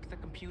 brick the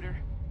computer,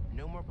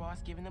 no more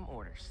boss giving them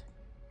orders.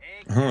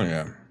 Oh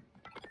yeah.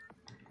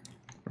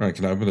 Alright,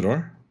 can I open the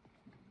door?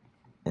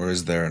 Or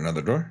is there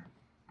another door?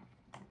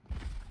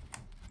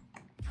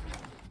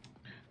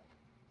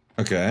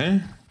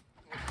 Okay.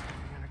 The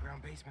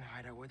underground basement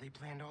hideout where they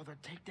planned all their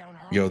takedown.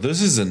 Yo,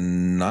 this is a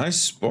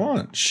nice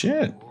spot.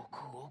 Shit.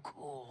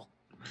 Cool.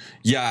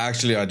 Yeah,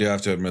 actually, I do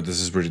have to admit, this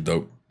is pretty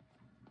dope.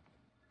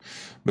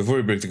 Before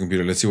we break the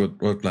computer, let's see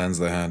what plans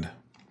they had.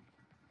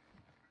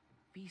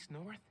 Beast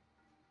North,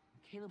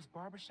 Caleb's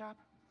barbershop,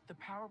 the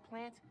power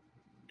plant.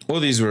 All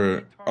these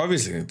were,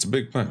 obviously, it's a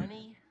big plan.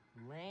 Money,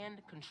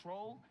 land,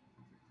 control.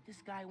 This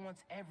guy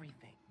wants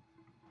everything.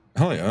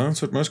 Hell yeah,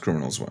 that's what most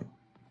criminals want.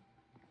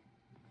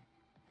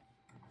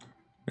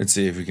 Let's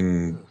see if we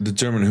can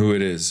determine who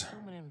it is.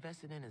 Someone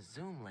invested in a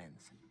zoom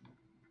lens.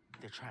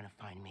 They're trying to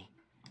find me.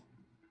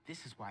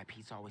 This is why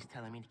Pete's always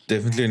telling me to keep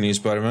Definitely a new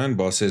Spider-Man.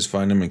 Boss says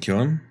find him and kill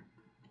him.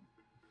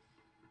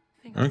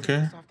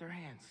 Okay. off their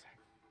hands.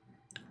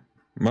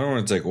 Might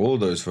want to take all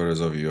those photos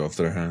of you off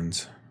their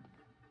hands.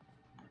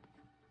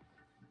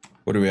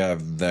 What do we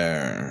have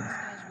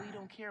there? We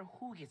don't care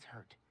who gets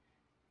hurt,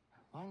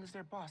 as long as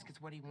their boss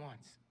gets what he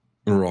wants.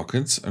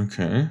 Rockets,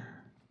 okay.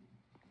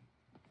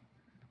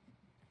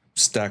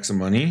 Stacks of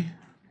money.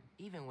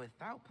 Even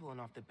without pulling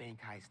off the bank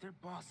heist, their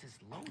boss is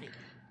loaded.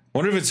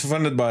 Wonder if it's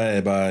funded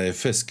by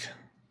Fisk.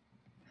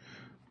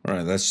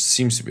 Alright, that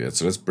seems to be it.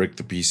 So let's break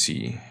the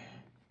PC.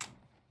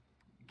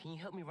 Can you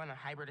help me run a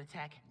hybrid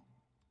attack?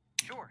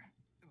 Sure,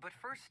 but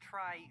first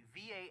try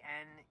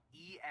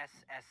VANESSA.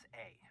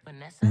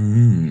 Vanessa?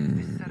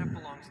 This setup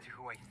belongs to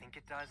who I think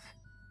it does.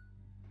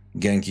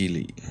 Genki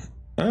Lee.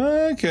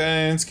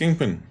 Okay, it's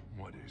Kingpin.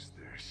 What is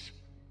this?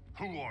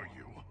 Who are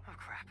you? Oh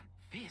crap.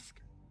 Fisk.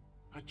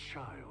 A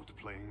child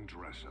playing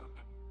dress up,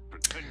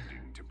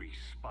 pretending to be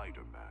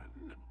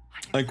Spider-Man.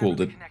 I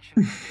called it.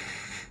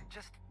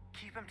 Just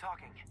keep him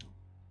talking.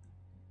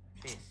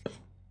 Fisk.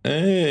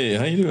 Hey,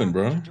 how you doing,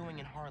 bro? What you're doing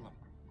in Harlem.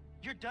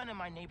 You're done in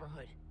my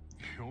neighborhood.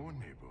 Your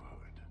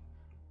neighborhood.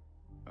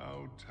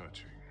 How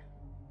touching.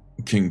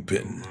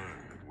 Kingpin. Learn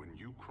that when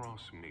you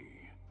cross me,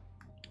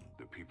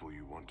 the people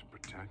you want to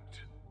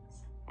protect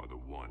are the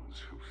ones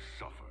who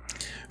suffer.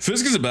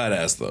 Fisk is a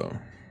badass, though.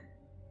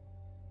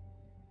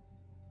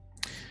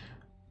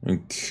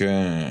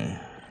 Okay.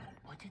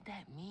 What did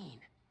that mean?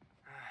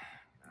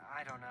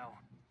 I don't know.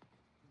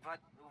 But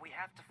we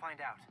have to find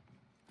out.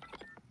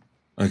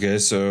 Okay,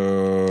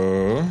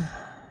 so...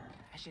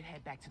 I should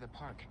head back to the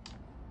park.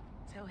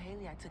 Tell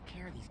Haley I took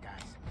care of these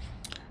guys.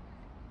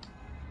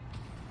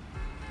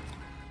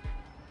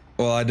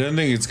 Well, I don't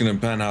think it's gonna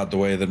pan out the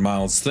way that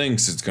Miles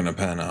thinks it's gonna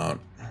pan out.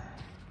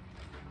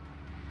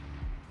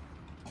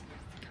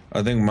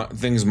 I think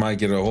things might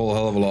get a whole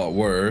hell of a lot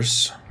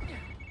worse.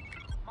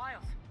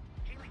 Miles,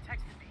 Haley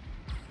texted me.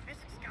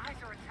 Fisk's guys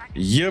are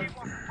attacking Yep.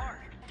 Skywalker Park.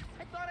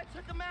 I thought I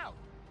took them out.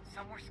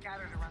 Some were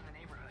scattered around the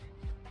neighborhood.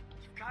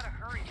 You've gotta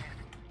hurry, man.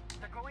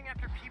 They're going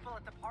after people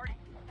at the party.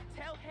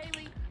 Tell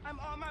Haley I'm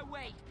on my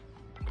way.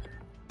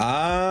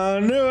 I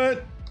knew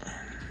it.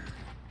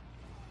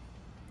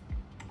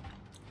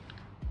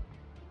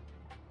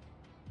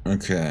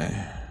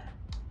 Okay.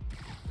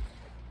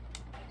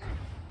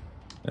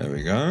 There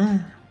we go.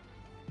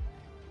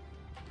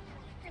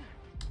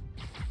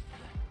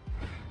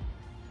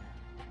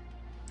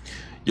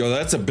 Yo,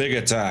 that's a big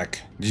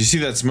attack. Did you see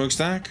that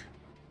smokestack?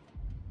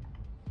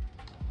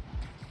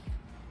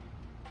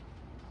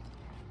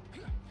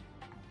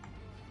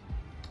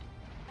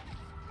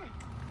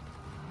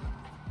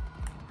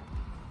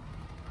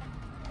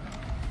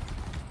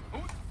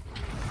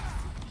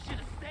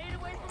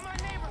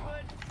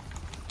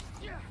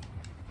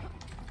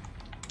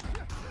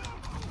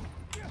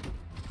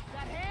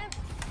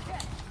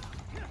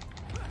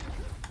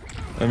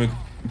 Let me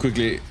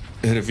quickly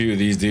hit a few of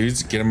these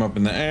dudes, get them up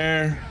in the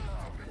air.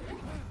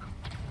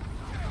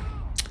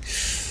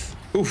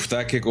 Oof,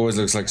 that kick always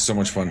looks like so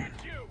much fun.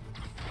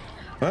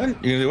 What? You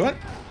gonna do what?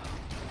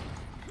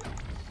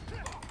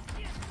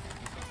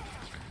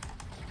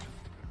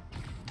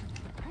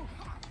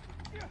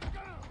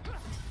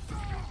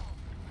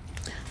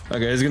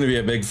 Okay, it's gonna be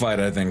a big fight,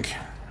 I think.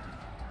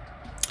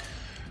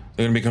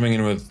 They're gonna be coming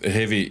in with a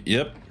heavy,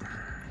 yep.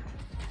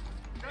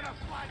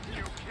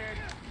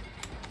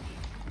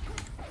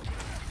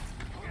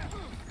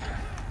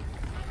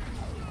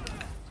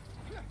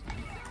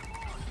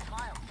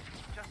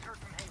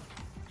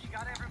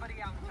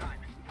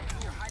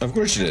 Of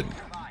course you did.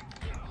 I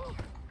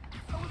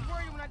was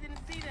worried when I didn't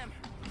see them.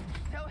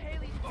 Tell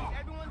Haley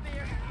everyone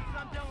there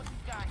that I'm done with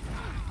these guys.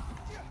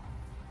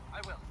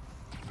 I will.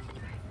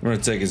 I'm gonna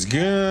take his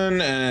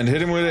gun and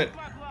hit him with it.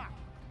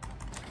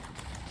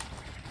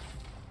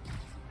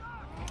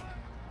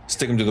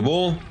 Stick him to the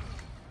bull.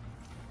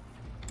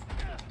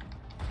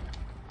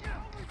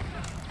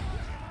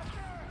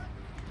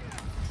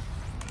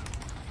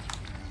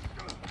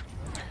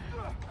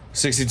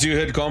 .62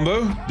 hit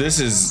combo. This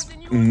is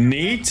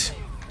neat.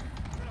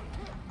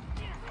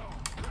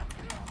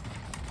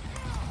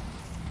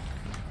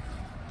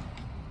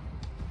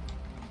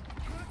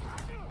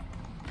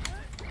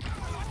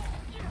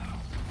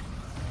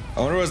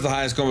 I wonder what's the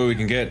highest combo we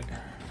can get.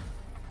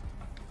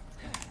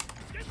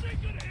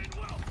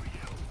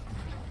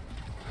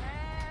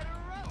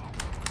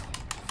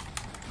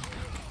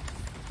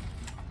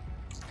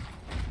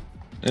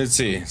 Let's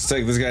see. Let's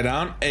take this guy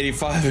down.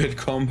 85 hit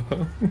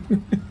combo.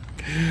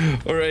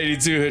 Or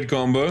 82 hit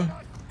combo.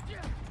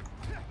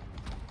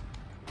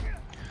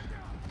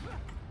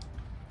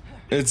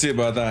 Let's see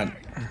about that.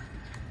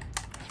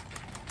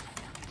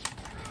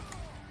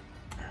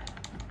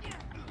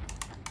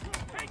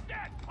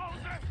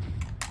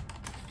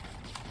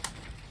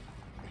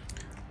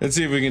 Let's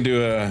see if we can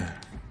do a...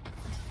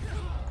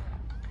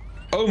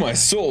 Oh my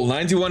soul,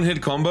 91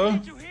 hit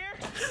combo?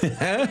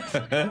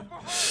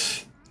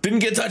 Didn't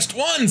get touched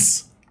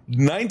once!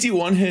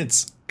 91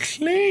 hits.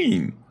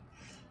 Clean.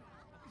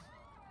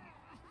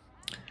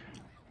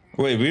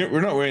 Wait,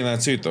 we're not wearing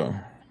that suit though.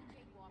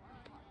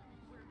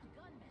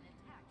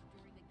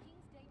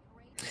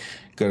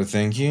 Gotta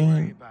thank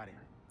you.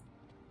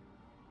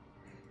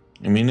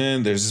 I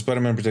mean, there's a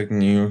Spider-Man protecting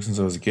New York since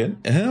I was a kid.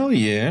 Hell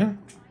yeah.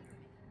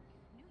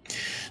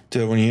 To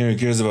everyone here who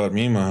cares about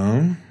me, my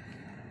home.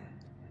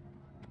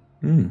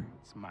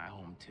 It's my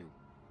home too.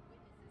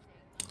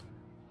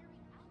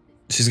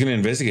 She's gonna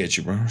investigate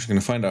you, bro. She's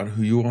gonna find out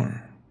who you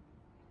are.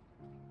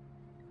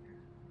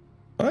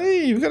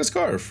 Hey, you got a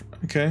scarf.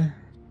 Okay.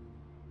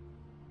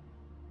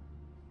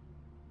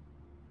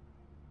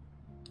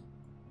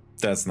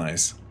 That's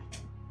nice.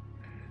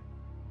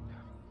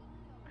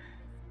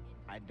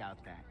 I doubt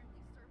that.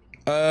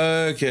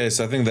 Okay,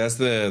 so I think that's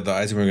the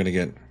item we're gonna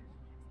get.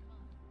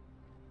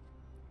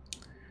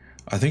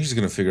 I think she's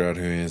gonna figure out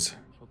who he is.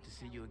 Hope to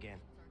see you again.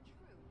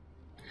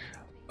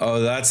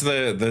 Oh, that's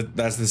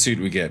the suit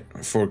we get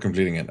for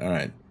completing it. All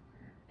right.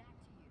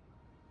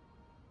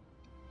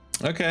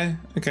 Okay.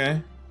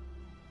 Okay.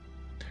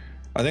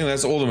 I think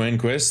that's all the main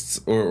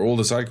quests or all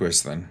the side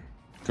quests then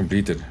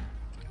completed.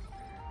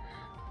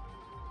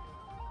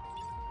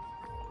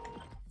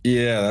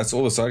 Yeah, that's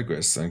all the side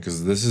quests then,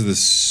 because this is the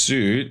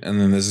suit,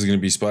 and then this is going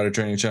to be spider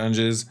training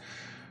challenges.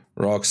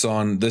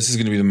 Roxxon. This is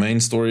going to be the main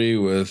story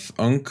with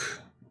Unk.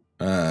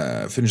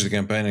 Finish the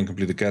campaign and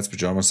complete the Cat's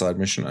Pajama side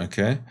mission.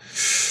 Okay.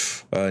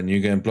 New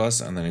game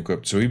plus, and then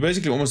equipped. So we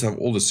basically almost have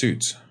all the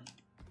suits.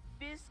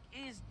 This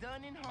is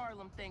done in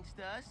Harlem thanks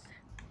to us.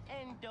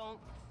 And don't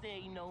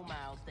say no,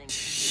 Miles,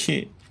 thanks to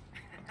you.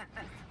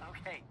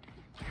 Okay,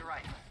 you're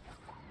right.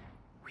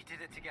 We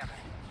did it together.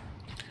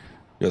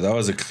 Yo, that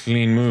was a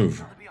clean move.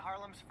 To be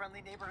Harlem's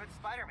friendly neighborhood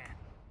Spider-Man.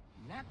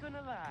 Not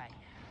gonna lie,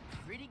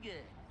 pretty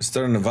good.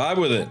 Starting to vibe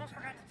with it. I almost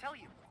forgot to tell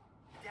you.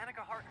 Danica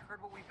Hart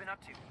heard what we've been up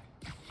to.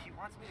 She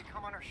wants me to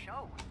come on her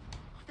show.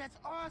 That's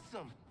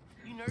awesome.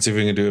 You Let's see if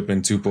we can do it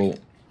in two-pull.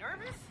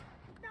 Nervous?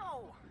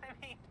 No. I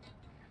mean,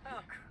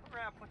 oh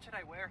crap, what should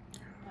I wear?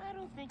 I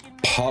don't think it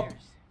Pop.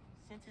 matters.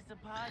 Since it's a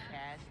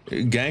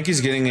podcast. Gank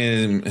is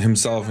getting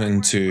himself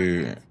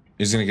into...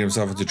 He's gonna get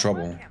himself into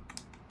trouble.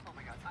 Oh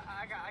my god,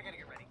 I gotta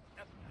get ready.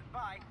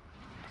 Bye.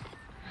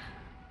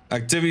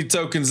 Activity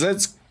tokens,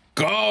 let's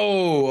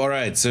go!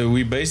 Alright, so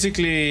we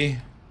basically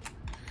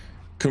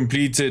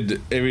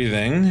completed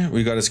everything.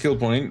 We got a skill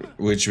point,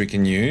 which we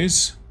can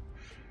use.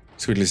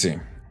 Let's quickly see.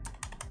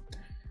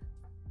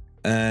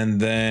 And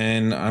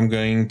then I'm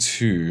going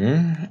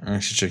to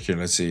actually check here.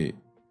 Let's see.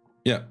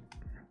 Yeah.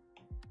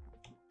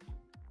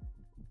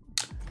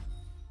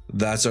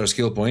 That's our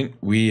skill point.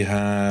 We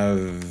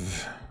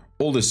have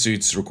all the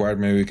suits required.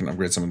 Maybe we can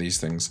upgrade some of these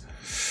things.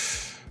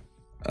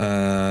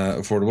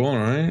 Affordable. All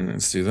right,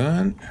 let's do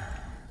that.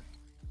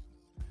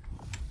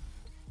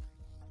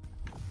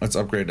 Let's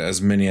upgrade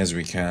as many as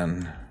we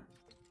can.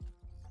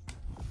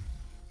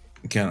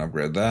 Can't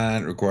upgrade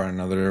that. Require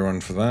another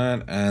one for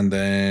that. And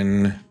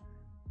then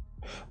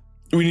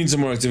we need some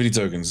more activity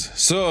tokens.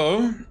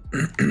 So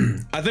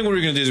I think what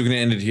we're gonna do is we're gonna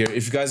end it here.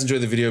 If you guys enjoyed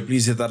the video,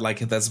 please hit that like,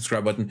 hit that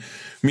subscribe button.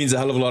 It means a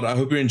hell of a lot. I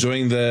hope you're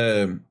enjoying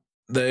the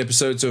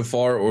episode so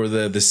far, or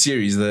the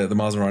series, the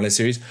Miles Morales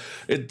series.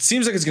 It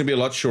seems like it's gonna be a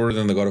lot shorter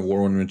than the God of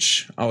War one,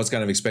 which I was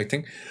kind of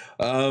expecting.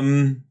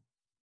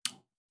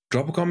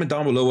 Drop a comment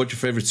down below what your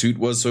favorite suit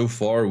was so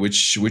far,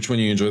 which one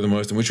you enjoy the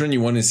most, and which one you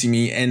want to see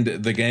me end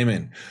the game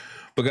in.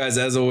 But guys,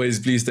 as always,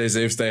 please stay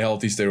safe, stay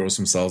healthy, stay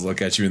awesome selves. I'll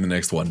catch you in the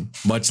next one.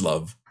 Much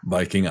love.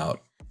 Viking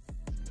out.